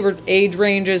literally were age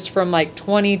ranges from like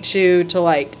 22 to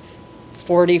like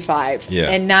 45, Yeah.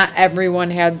 and not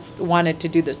everyone had wanted to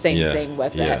do the same Yeah, thing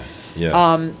with yeah, it.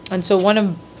 yeah. And so one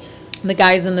of the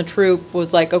guys in the troupe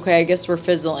was like, "Okay, I guess we're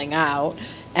fizzling out."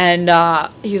 And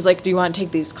he's like, "Do you want to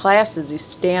take these classes? You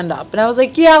stand up." And I was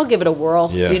like, "Yeah, I'll give it a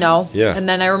whirl." Yeah, You know. yeah. And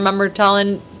then I remember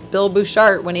telling Bill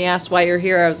Bouchard when he asked why you're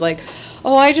here, I was like,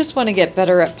 "Oh, I just want to get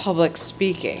better at public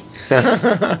speaking."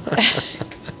 I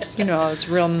was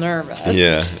real nervous.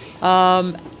 Yeah.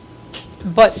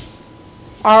 But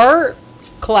our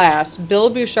class, Bill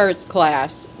Bouchard's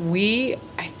class, I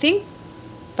think,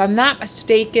 if I'm not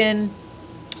mistaken,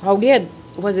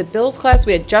 was it Bill's class?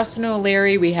 We had Justin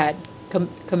O'Leary, we had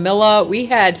Camilla, we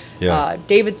had Yeah.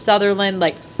 David Sutherland,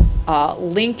 like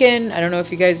Lincoln. I don't know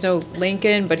if you guys know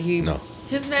Lincoln, but he, No.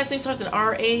 His last name starts with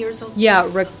R.A. or something. yeah, I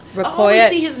always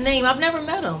see Rakoya. his name. I've never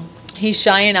met him. He's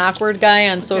shy and awkward guy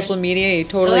on social media. He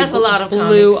totally that's a lot of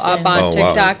blew comics up and- on Oh, wow.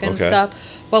 TikTok and Okay.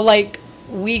 stuff. But like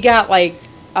we got like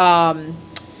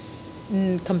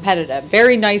competitive,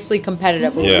 very nicely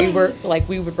competitive. Yeah.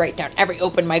 We would write down every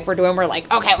open mic we're doing. We're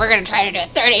like, okay, we're gonna try to do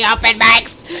 30 open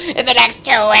mics in the next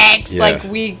 2 weeks. Yeah. Like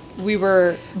we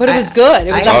were, but it was good.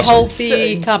 It was I- a awesome.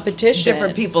 healthy So, competition.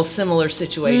 Different people, similar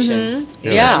situation.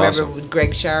 Yeah, Yeah. that's I remember awesome. with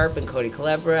Greg Sharp and Cody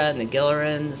Calebra and the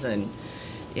Gillerans and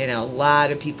a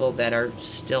lot of people that are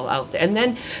still out there. And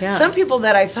then Yeah. some people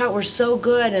that I thought were so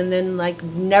good and then like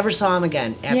never saw them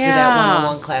again after that Yeah.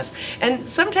 one-on-one class. And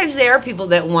sometimes there are people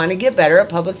that want to get better at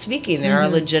public speaking. There are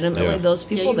legitimately Yeah. those Yeah,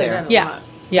 people you hear there. that a Yeah. lot.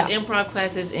 Yeah. Improv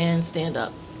classes and stand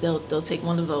up. They'll take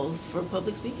one of those for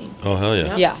public speaking. Oh hell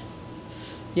yeah. Yeah,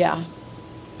 yeah.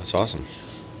 That's awesome.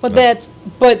 But Yeah.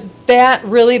 that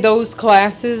really, those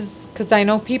classes, because I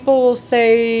know people will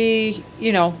say,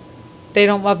 they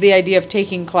don't love the idea of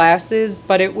taking classes,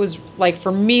 but it was like,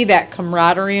 for me, that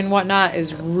camaraderie and whatnot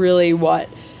is really what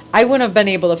I wouldn't have been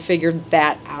able to figure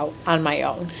that out on my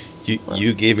own.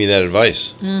 You gave me that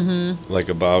advice. Mm-hmm. Like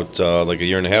about like a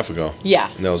year and a half ago. Yeah,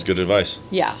 And that was good advice.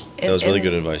 yeah, That was really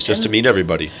good advice. Just to meet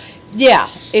everybody. yeah.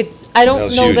 I That don't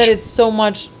was know huge. that it's so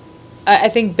much. I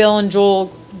think Bill and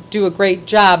Joel do a great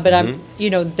job, but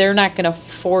Mm-hmm. they're not going to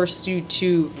force you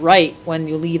to write when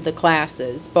you leave the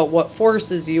classes. But what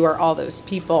forces you are all those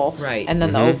people, Right. And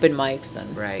then Mm-hmm. the open mics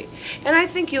and Right. And I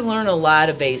think you learn a lot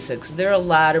of basics. There are a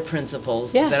lot of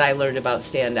principles Yeah. that I learned about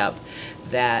stand up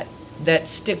that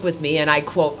stick with me and I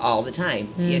quote all the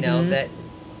time,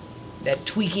 that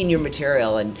tweaking your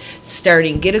material and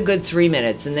get a good 3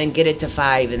 minutes and then get it to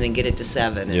 5 and then get it to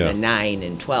 7 and Yeah. then 9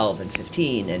 and 12 and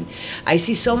 15. And I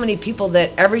see so many people that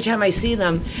every time I see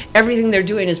them, everything they're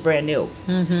doing is brand new.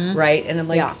 Right? And I'm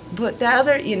like, Yeah. but the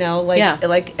other, Yeah.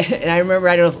 and I remember,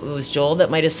 I don't know if it was Joel that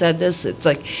might have said this. It's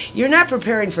like, you're not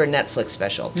preparing for a Netflix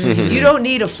special. You don't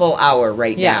need a full hour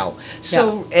right Yeah. now.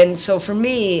 So for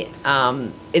me,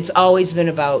 it's always been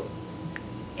about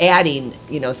adding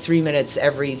 3 minutes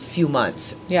every few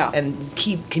months. Yeah. And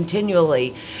keep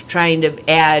continually trying to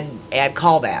add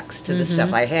callbacks to the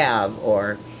stuff I have,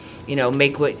 or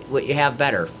make what you have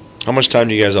better. How much time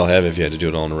do you guys all have if you had to do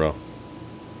it all in a row?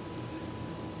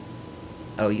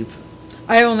 Oh, you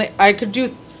I could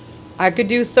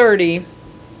do 30.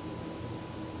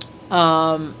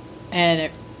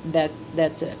 And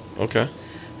that's it. Okay.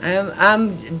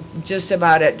 I'm just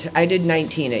about at. I did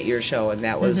 19 at your show, and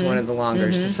that was one of the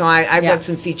longer. So I've Yeah. got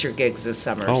some feature gigs this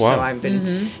summer. Oh, wow. So I've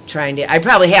been trying to. I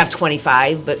probably have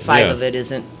 25, but 5 Yeah. of it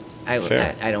isn't.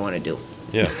 Fair. I don't want to do.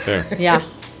 Yeah, fair. Yeah.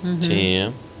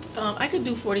 Tim, I could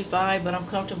do 45, but I'm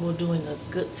comfortable doing a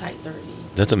good tight 30.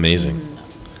 that's amazing.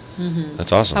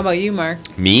 That's awesome. How about you,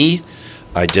 Mark? Me?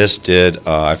 I just did.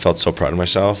 I felt so proud of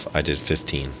myself. I did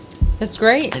 15. That's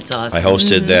great. It's awesome. I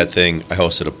hosted that thing. I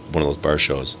hosted one of those bar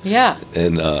shows, Yeah.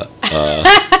 and That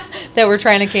we're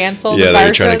trying to cancel. yeah, the they bar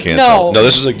were trying shows? to cancel. No. No,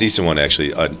 this was a decent one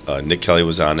actually. Nick Kelly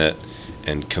was on it,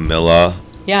 and Camilla.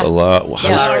 Yeah.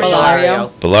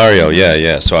 Bellario. Bellario,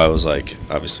 yeah. So I was like,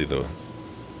 obviously the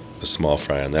small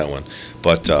fry on that one,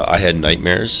 but I had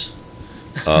nightmares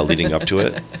leading up to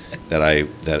it.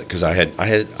 Because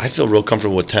I feel real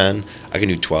comfortable with 10. I can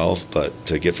do 12, but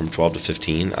to get from 12 to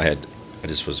 15, I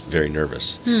just was very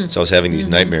nervous. So I was having these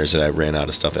nightmares that I ran out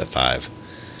of stuff at 5.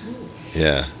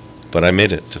 Yeah, but I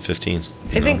made it to 15.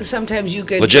 I think sometimes you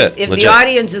could. Legit, If legit. the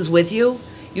audience is with you,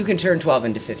 you can turn 12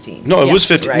 into 15. No, it Yeah. was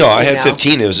 15. Right, No, I you had know?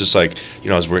 15. It was just like,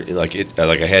 I was like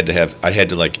I had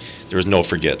to like, there was no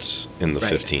forgets in the Right.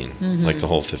 15. Like the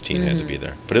whole 15 had to be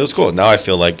there. But it was cool. Now I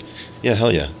feel like, yeah,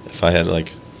 hell yeah. If I had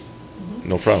like,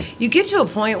 no problem. You get to a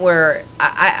point where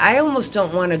I almost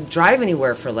don't want to drive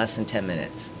anywhere for less than 10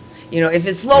 minutes. You know, if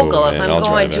it's local, Oh, if man, I'm I'll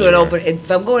going drive to an anywhere. open,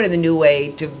 if I'm going to the New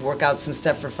Way to work out some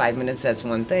stuff for 5 minutes, that's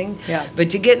one thing. Yeah. But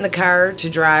to get in the car to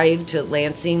drive to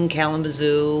Lansing,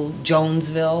 Kalamazoo,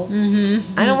 Jonesville,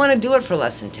 I don't want to do it for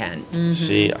less than 10.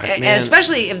 See, And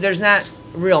especially if there's not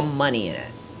real money in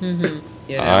it.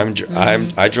 You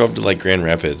know? I drove to like Grand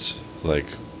Rapids like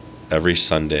every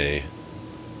Sunday,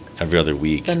 every other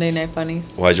week. Sunday Night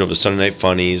Bunnies. Well, I drove to Sunday Night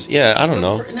Funnies. Yeah, I don't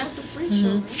know. And that's a free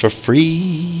show. For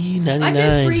free, 99. I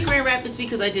did free Grand Rapids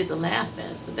because I did the Laugh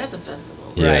Fest, but that's a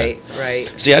festival. Yeah.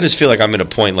 Right. See, I just feel like I'm at a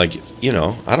point like,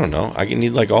 I don't know. I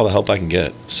need like all the help I can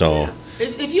get. So. Yeah.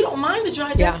 If you don't mind the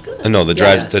drive, Yeah. that's good. No, the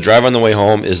drive on the way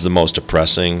home is the most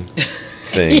depressing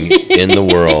thing in the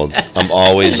world. I'm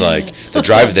always like, the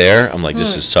drive there, I'm like,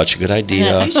 this is such a good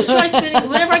idea. You should try spending.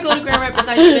 Whenever I go to Grand Rapids,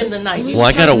 I spend the night. You Well,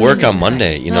 I should try got to work spending on the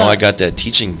night. Monday. I got that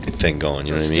teaching thing going.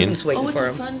 You know what I mean? Students waiting Oh, it's for a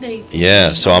 'em. Sunday.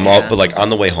 Yeah. So I'm all, but like on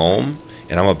the way home,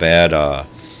 and I'm a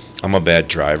bad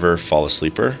driver, fall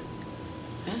asleeper.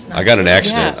 That's not I got an good.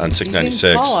 accident Yeah, on you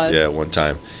 696. can call us. Yeah, one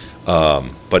time.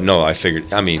 But no, I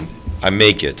figured. I mean, I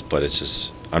make it, but it's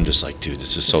just. I'm just like, dude,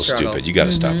 this is so Struggle. stupid. You got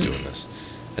to stop doing this.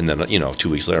 And then 2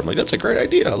 weeks later, I'm like, that's a great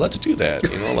idea. Let's do that.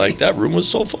 Like that room was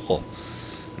so full.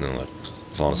 And then I'm like,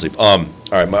 falling asleep. All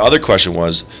right. My other question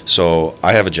was, so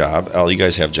I have a job. All you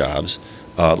guys have jobs.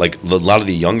 Like a lot of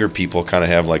the younger people kind of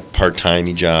have like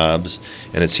part-time jobs,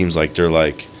 and it seems like they're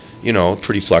like,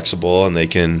 pretty flexible, and they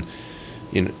can,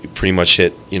 pretty much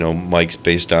hit, mics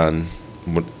based on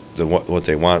what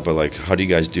they want. But like, how do you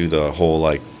guys do the whole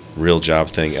like real job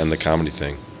thing and the comedy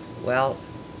thing? Well,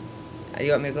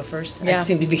 you want me to go first? Yeah. I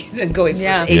seem to be going first.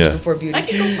 Yeah. Age Yeah. before beauty. I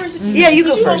can go first if you. Yeah, you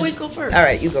go You first. always go first. All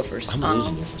right, you go first. I'm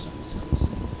losing you for some reason.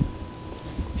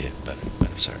 Yeah, better.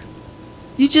 Sorry.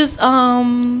 You just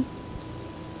yeah.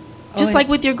 like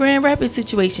with your Grand Rapids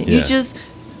situation, Yeah.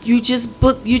 you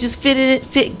just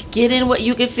get in what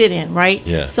you can fit in, right?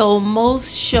 Yeah. So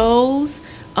most shows,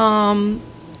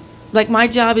 like my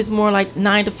job is more like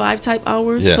 9 to 5 type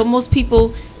hours. Yeah. So most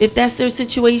people, if that's their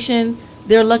situation,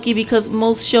 they're lucky because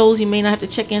most shows you may not have to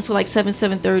check in until like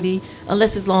 7:30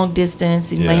 unless it's long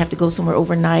distance. You Yeah. might have to go somewhere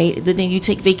overnight, but then you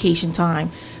take vacation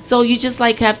time. So you just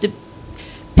like have to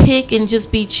pick and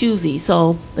just be choosy.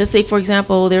 So let's say, for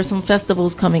example, there's some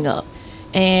festivals coming up,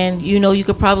 and you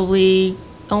could probably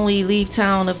only leave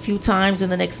town a few times in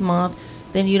the next month.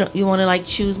 Then you want to like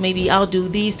choose, maybe I'll do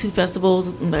these 2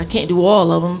 festivals. I can't do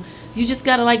all of them. You just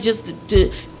gotta like just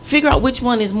to figure out which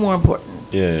one is more important.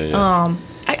 Yeah.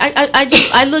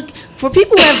 I look for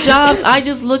people who have jobs. I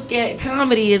just look at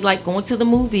comedy as like going to the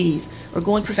movies or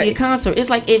going to see a Right. concert. It's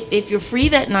like if you're free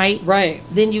that night, Right.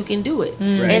 then you can do it.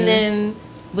 Right. And then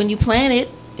when you plan it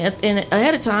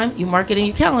ahead of time, you mark it in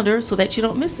your calendar so that you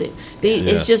don't miss it.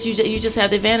 It's Yeah. just you just have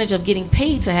the advantage of getting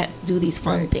paid to do these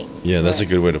fun things. Yeah, that's a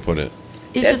good way to put it.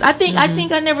 It's just I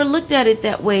think I never looked at it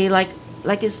that way. Like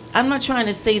it's, I'm not trying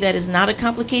to say that it's not a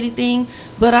complicated thing,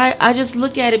 but I just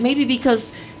look at it maybe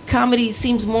because comedy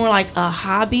seems more like a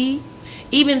hobby,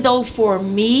 even though for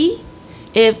me,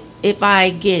 if I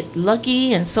get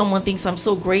lucky and someone thinks I'm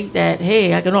so great that,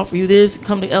 hey, I can offer you this,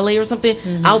 come to LA or something,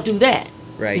 I'll do that.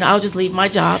 Right. I'll just leave my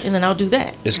job and then I'll do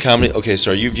that. Is comedy okay? So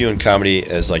are you viewing comedy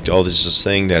as like, oh, this is this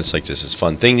thing that's like this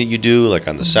fun thing that you do like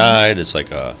on the side? It's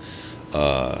like a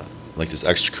like this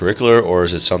extracurricular, or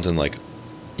is it something like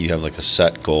you have like a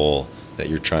set goal that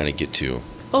you're trying to get to?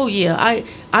 Oh yeah,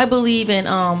 I believe in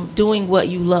doing what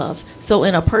you love. So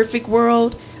in a perfect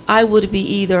world, I would be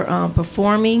either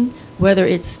performing, whether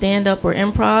it's stand up or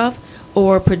improv,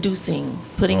 or producing,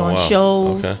 putting Oh, on wow.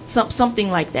 shows, Okay.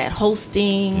 something like that,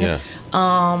 hosting. Yeah.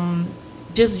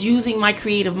 Just using my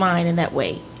creative mind in that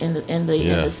way, in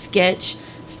Yeah. the sketch,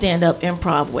 stand up,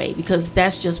 improv way, because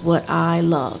that's just what I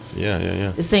love.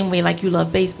 Yeah. The same way like you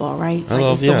love baseball, right? It's I like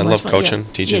love, it's so I much love fun. coaching,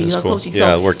 Yeah. teaching Yeah, you is love cool. coaching.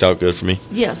 Yeah, So- it worked out good for me.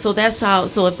 Yeah, so that's how.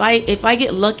 So if I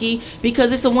get lucky,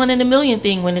 because it's a 1 in a million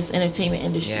thing when it's entertainment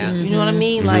industry. Yeah. You know what I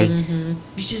mean? Mm-hmm. Like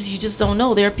you just don't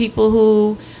know. There are people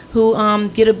who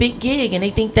get a big gig and they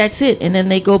think that's it, and then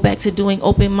they go back to doing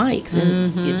open mics.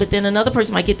 And but then another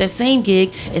person might get that same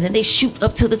gig, and then they shoot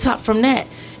up to the top from that.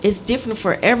 It's different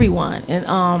for everyone, and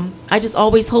I just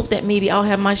always hope that maybe I'll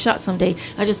have my shot someday.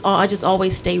 I just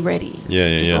always stay ready.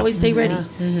 Just always stay ready.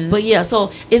 But yeah,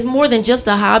 so it's more than just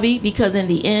a hobby, because in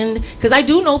the end, because I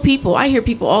do know people, I hear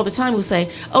people all the time who say,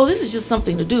 "Oh, this is just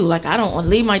something to do. Like I don't want to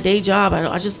leave my day job. I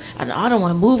don't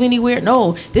want to move anywhere.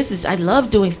 No, I love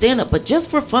doing stand up, but just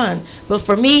for fun. But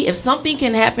for me, if something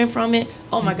can happen from it,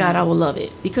 oh my God, I will love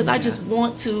it, because I just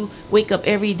want to wake up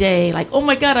every day like, oh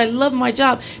my God, I love my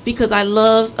job, because I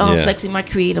love flexing my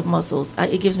creative muscles.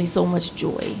 It gives me so much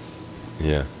joy.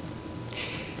 Yeah.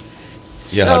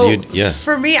 Yeah. So How do you? Yeah.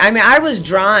 for me, I mean, I was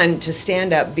drawn to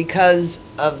stand up because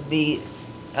of the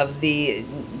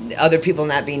other people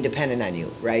not being dependent on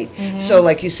you, right? So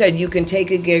like you said, you can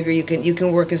take a gig, or you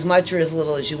can work as much or as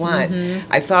little as you want.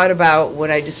 I thought about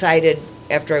when I decided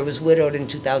after I was widowed in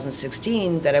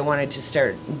 2016 that I wanted to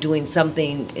start doing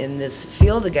something in this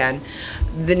field again.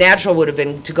 The natural would have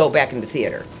been to go back into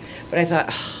theater. But I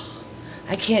thought,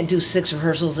 I can't do 6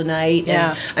 rehearsals a night, Yeah.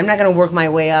 and I'm not going to work my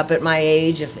way up at my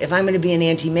age. If I'm going to be an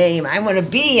Auntie Mame, I want to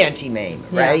be Auntie Mame,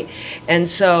 right? And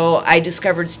so I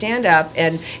discovered stand-up,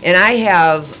 and I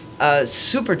have a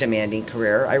super demanding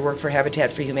career. I work for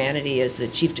Habitat for Humanity as the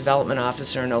Chief Development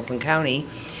Officer in Oakland County,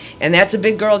 and that's a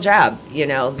big girl job,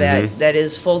 that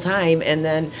is full-time. And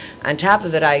then on top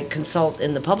of it, I consult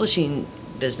in the publishing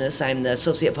business. I'm the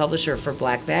associate publisher for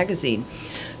Black Magazine.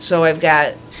 So I've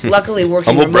got, luckily,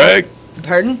 working Humble brag.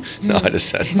 Pardon? No, I just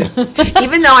said.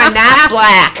 Even though I'm not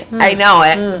black, I know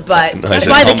it, but No, I That's said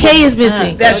why the humble. K is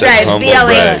missing. that's I said right. humble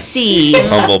BLAC.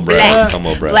 Humble brag.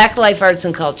 Humble brag. Black Life Arts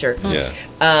and Culture. Yeah.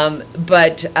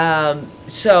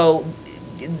 So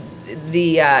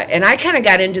and I kind of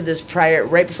got into this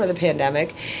right before the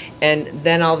pandemic, and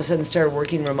then all of a sudden started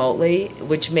working remotely,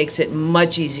 which makes it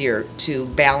much easier to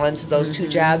balance those two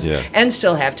jobs Yeah. and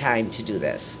still have time to do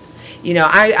this.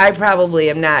 I probably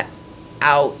am not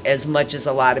out as much as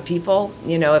a lot of people.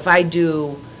 If I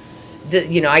do,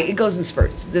 it goes in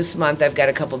spurts. This month I've got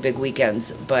a couple big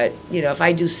weekends, but if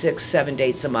I do 6-7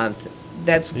 dates a month,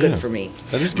 that's good Yeah, for me.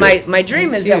 that is good. My dream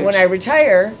That's is that when huge. I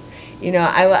retire,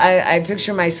 I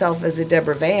picture myself as a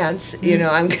Deborah Vance.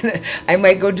 I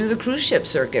might go do the cruise ship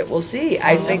circuit. We'll see.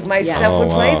 I think my yeah. stuff Oh,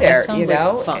 would play wow. there. That sounds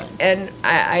like fun. And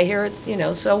I hear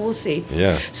it. So we'll see.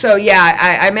 Yeah. So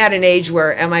yeah, I'm at an age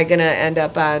where am I going to end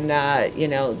up on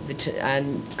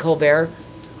on Colbert?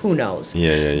 Who knows?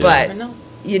 Yeah. But Never know.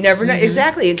 you never know.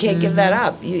 Exactly. You can't give that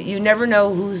up. You never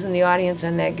know who's in the audience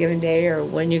on that given day or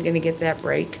when you're going to get that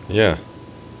break. Yeah.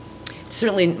 It's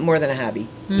certainly more than a hobby.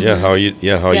 Yeah. How are you?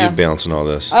 Yeah. How are Yeah. you balancing all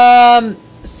this?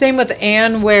 Same with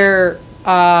Anne, where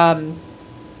I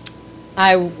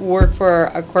work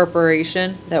for a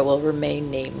corporation that will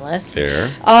remain nameless. Fair.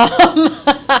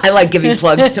 I like giving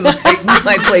plugs to my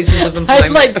places of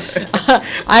employment.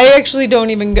 I actually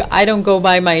I don't go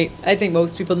by I think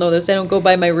most people know this, I don't go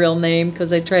by my real name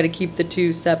because I try to keep the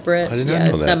two separate. I did not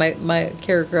know it's that. not my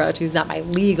character, it's not my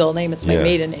legal name, it's my Yeah.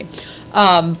 maiden name.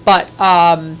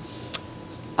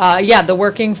 The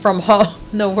working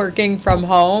from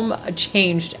home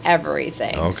changed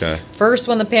everything. Okay. First,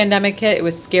 when the pandemic hit, it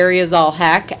was scary as all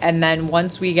heck. And then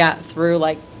once we got through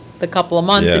like the couple of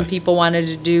months Yeah. and people wanted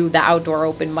to do the outdoor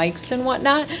open mics and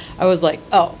whatnot, I was like,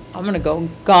 oh, I'm going to go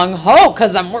gung ho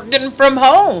because I'm working from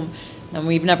home. And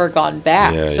we've never gone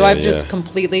back. Yeah, So yeah, I've just yeah.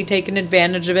 completely taken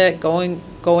advantage of it, going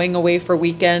away for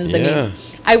weekends. I Yeah. mean,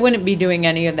 I wouldn't be doing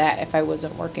any of that if I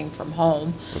wasn't working from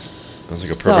home. That's like a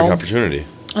perfect So- opportunity.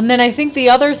 And then I think the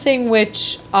other thing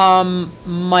which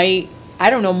might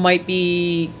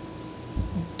be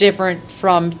different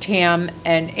from Tam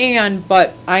and Ann,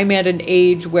 but I'm at an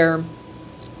age where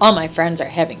all my friends are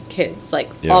having kids. Like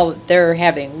Yeah. they're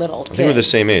having little kids. I think we're the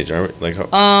same age, aren't we? Like,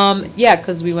 how, Yeah,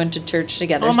 because we went to church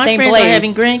together. All my Same friends place. are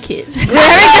having grandkids.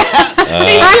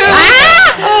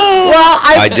 Well,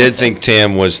 I did think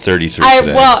Tam was 33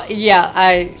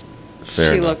 today.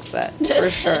 Fair she enough. looks it for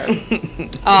sure.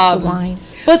 Wine.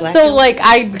 But Black so and- like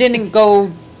I didn't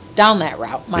go down that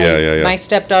route. Yeah. My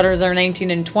stepdaughters are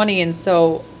 19 and 20, and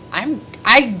so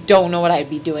I don't know what I'd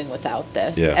be doing without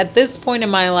this. Yeah. At this point in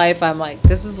my life, I'm like,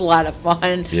 this is a lot of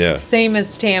fun. Yeah. Same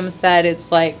as Tam said,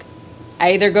 it's like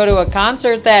I either go to a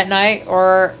concert that night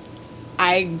or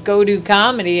I go do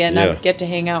comedy and I get to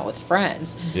hang out with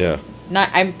friends. Yeah.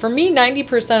 For me,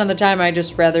 90% of the time, I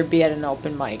just rather be at an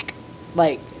open mic.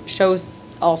 Like, shows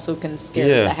also can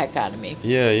scare the heck out of me.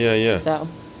 Yeah. So,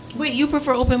 Wait, you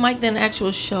prefer open mic than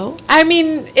actual show? I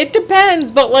mean, it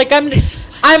depends, but like I'm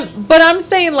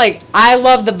saying, like, I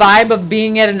love the vibe of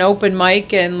being at an open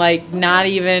mic and like not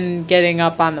even getting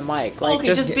up on the mic, like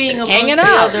Okay, just being hanging amongst the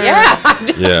out. other-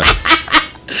 Yeah. Yeah.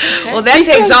 Well, that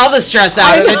takes all the stress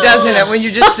out of it, doesn't it? When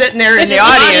you're just sitting there in the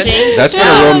audience. That's been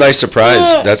a real nice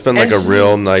surprise. That's been like a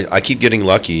real nice. I keep getting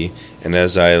lucky, and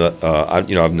as I'm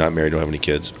not married, don't have any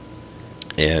kids,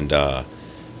 and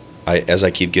as I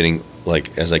keep getting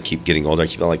older, I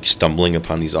keep like stumbling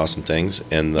upon these awesome things,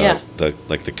 and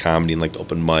the comedy and like the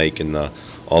open mic and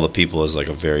all the people is like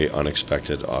a very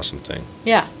unexpected awesome thing.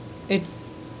 Yeah, it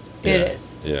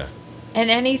is. Yeah. And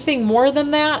anything more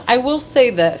than that, I will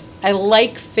say this: I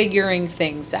like figuring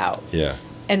things out. Yeah.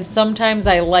 And sometimes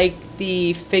I like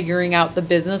the figuring out the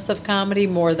business of comedy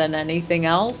more than anything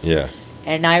else. Yeah.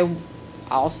 And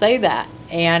I'll say that.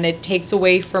 And it takes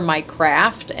away from my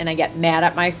craft, and I get mad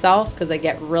at myself because I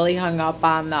get really hung up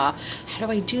on the, how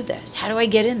do I do this? How do I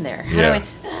get in there?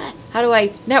 How do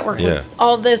I network with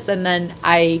all this? And then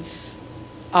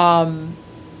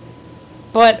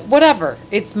but whatever.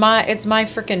 It's my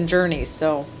freaking journey.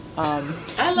 So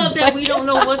I love that we don't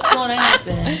know what's going to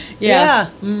happen. yeah.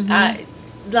 Mm-hmm.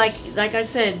 Like I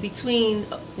said, between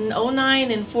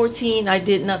 09 and 14, I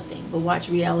did nothing but watch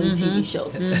reality TV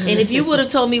shows. And if you would have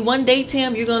told me one day,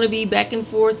 Tam, you're going to be back and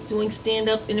forth doing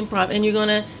stand-up and improv, and you're going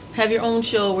to have your own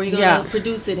show where you're going to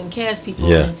produce it and cast people,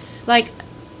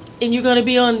 and you're going to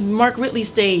be on Mark Ridley's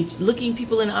stage, looking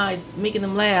people in the eyes, making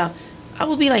them laugh, I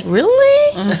would be like,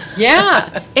 really?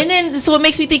 Yeah. And then, so it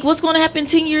makes me think, what's going to happen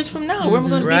 10 years from now? Where am I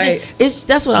going to Right. be?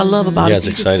 That's what I love about it. It's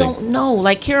You exciting. just don't know.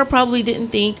 Like, Kara probably didn't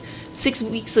think 6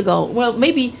 weeks ago. Well,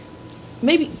 maybe.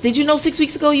 Did you know 6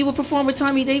 weeks ago you would perform with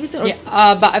Tommy Davidson? Or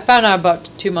but I found out about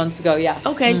 2 months ago. Yeah.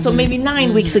 Okay, so maybe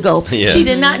 9 weeks ago. Yeah. She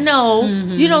did not know.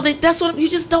 You know, that's what you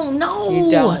just don't know. You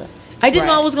don't. I didn't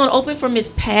know Right. I was going to open for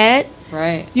Miss Pat.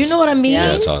 Right. You know what I mean?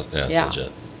 Yeah, it's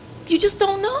legit. You just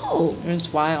don't know.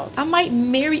 It's wild. I might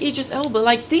marry Idris Elba.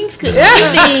 Like, things could,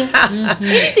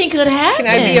 anything could happen.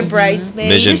 Can I be a bridesmaid?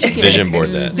 Vision board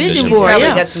that. Vision He's board, probably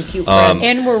yeah. got some cute friends.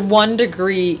 And we're 1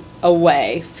 degree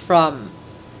away from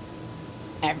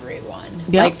everyone.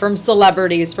 Yep. Like from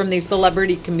celebrities, from these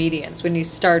celebrity comedians. When you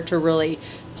start to really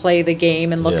play the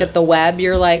game and look Yeah. at the web,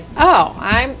 you're like, oh,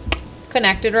 I'm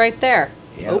connected right there.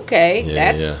 Yeah. Okay, Yeah,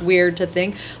 that's yeah. weird to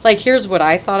think. Like, here's what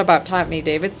I thought about Tommy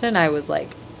Davidson. I was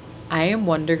like, I am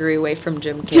 1 degree away from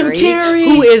Jim Carrey. Jim Carrey.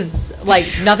 Who is, like,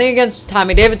 nothing against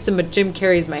Tommy Davidson, but Jim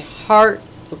Carrey's my heart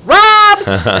throb,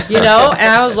 you know? And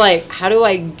I was like, how do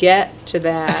I get to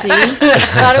that?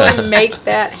 How do I make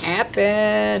that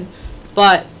happen?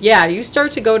 But, yeah, you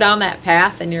start to go down that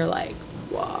path, and you're like,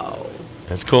 whoa.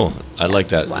 That's cool. I like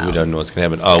that. wild. We don't know what's gonna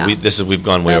happen. Oh, Yeah. we've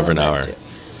gone way I over an love hour. that too.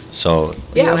 So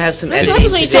You'll have some That's what editing.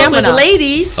 happens when you talk with the Stamina.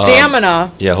 ladies.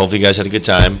 Stamina. yeah, hopefully you guys had a good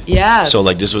time. Yes. So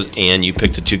like this was Ann. You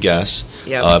picked the 2 guests.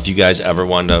 Yep. If you guys ever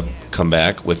want to come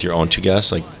back with your own 2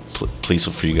 guests, like please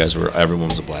feel free. You guys were everyone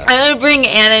was a blast. I'm going to bring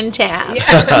Ann and Tab.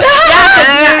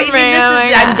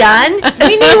 I'm done.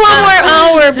 We need one more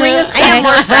hour. Bring us I have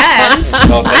more friends.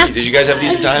 Oh, thank you. Did you guys have a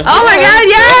decent time? Oh my God!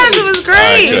 Yes, it was All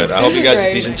right, great. good. I hope you guys had a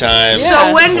Great. decent time. Yeah.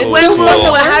 So when It's when so will fun to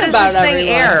how learn does about this thing everyone.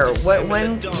 air?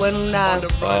 When I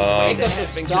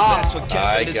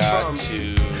got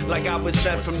to. Like I was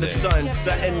sent from the sun,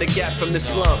 setting the gap from the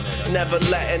slump. Never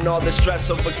letting all the stress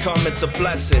overcome, it's a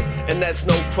blessing. And that's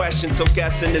no question, so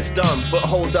guessing is dumb. But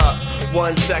hold up,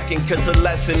 1 second, cause the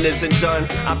lesson isn't done.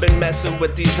 I've been messing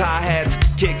with these hi-hats,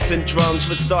 kicks and drums,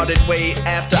 which started way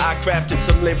after I crafted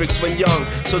some lyrics when young.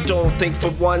 So don't think for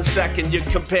 1 second you're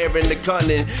comparing the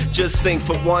gunning. Just think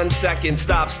for 1 second,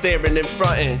 stop staring and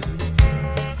fronting.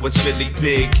 What's really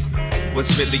big?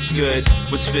 What's really good?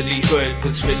 What's really hood?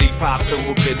 What's really poppin'?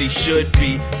 What really should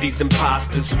be? These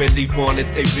imposters really want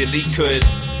it, they really could.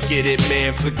 Get it,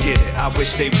 man, forget it, I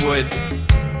wish they would.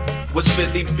 What's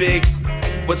really big?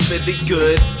 What's really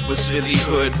good? What's really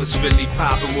hood? What's really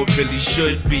poppin'? What really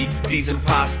should be? These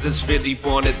imposters really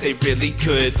want it, they really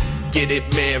could. Get it,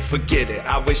 man, forget it,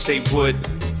 I wish they would.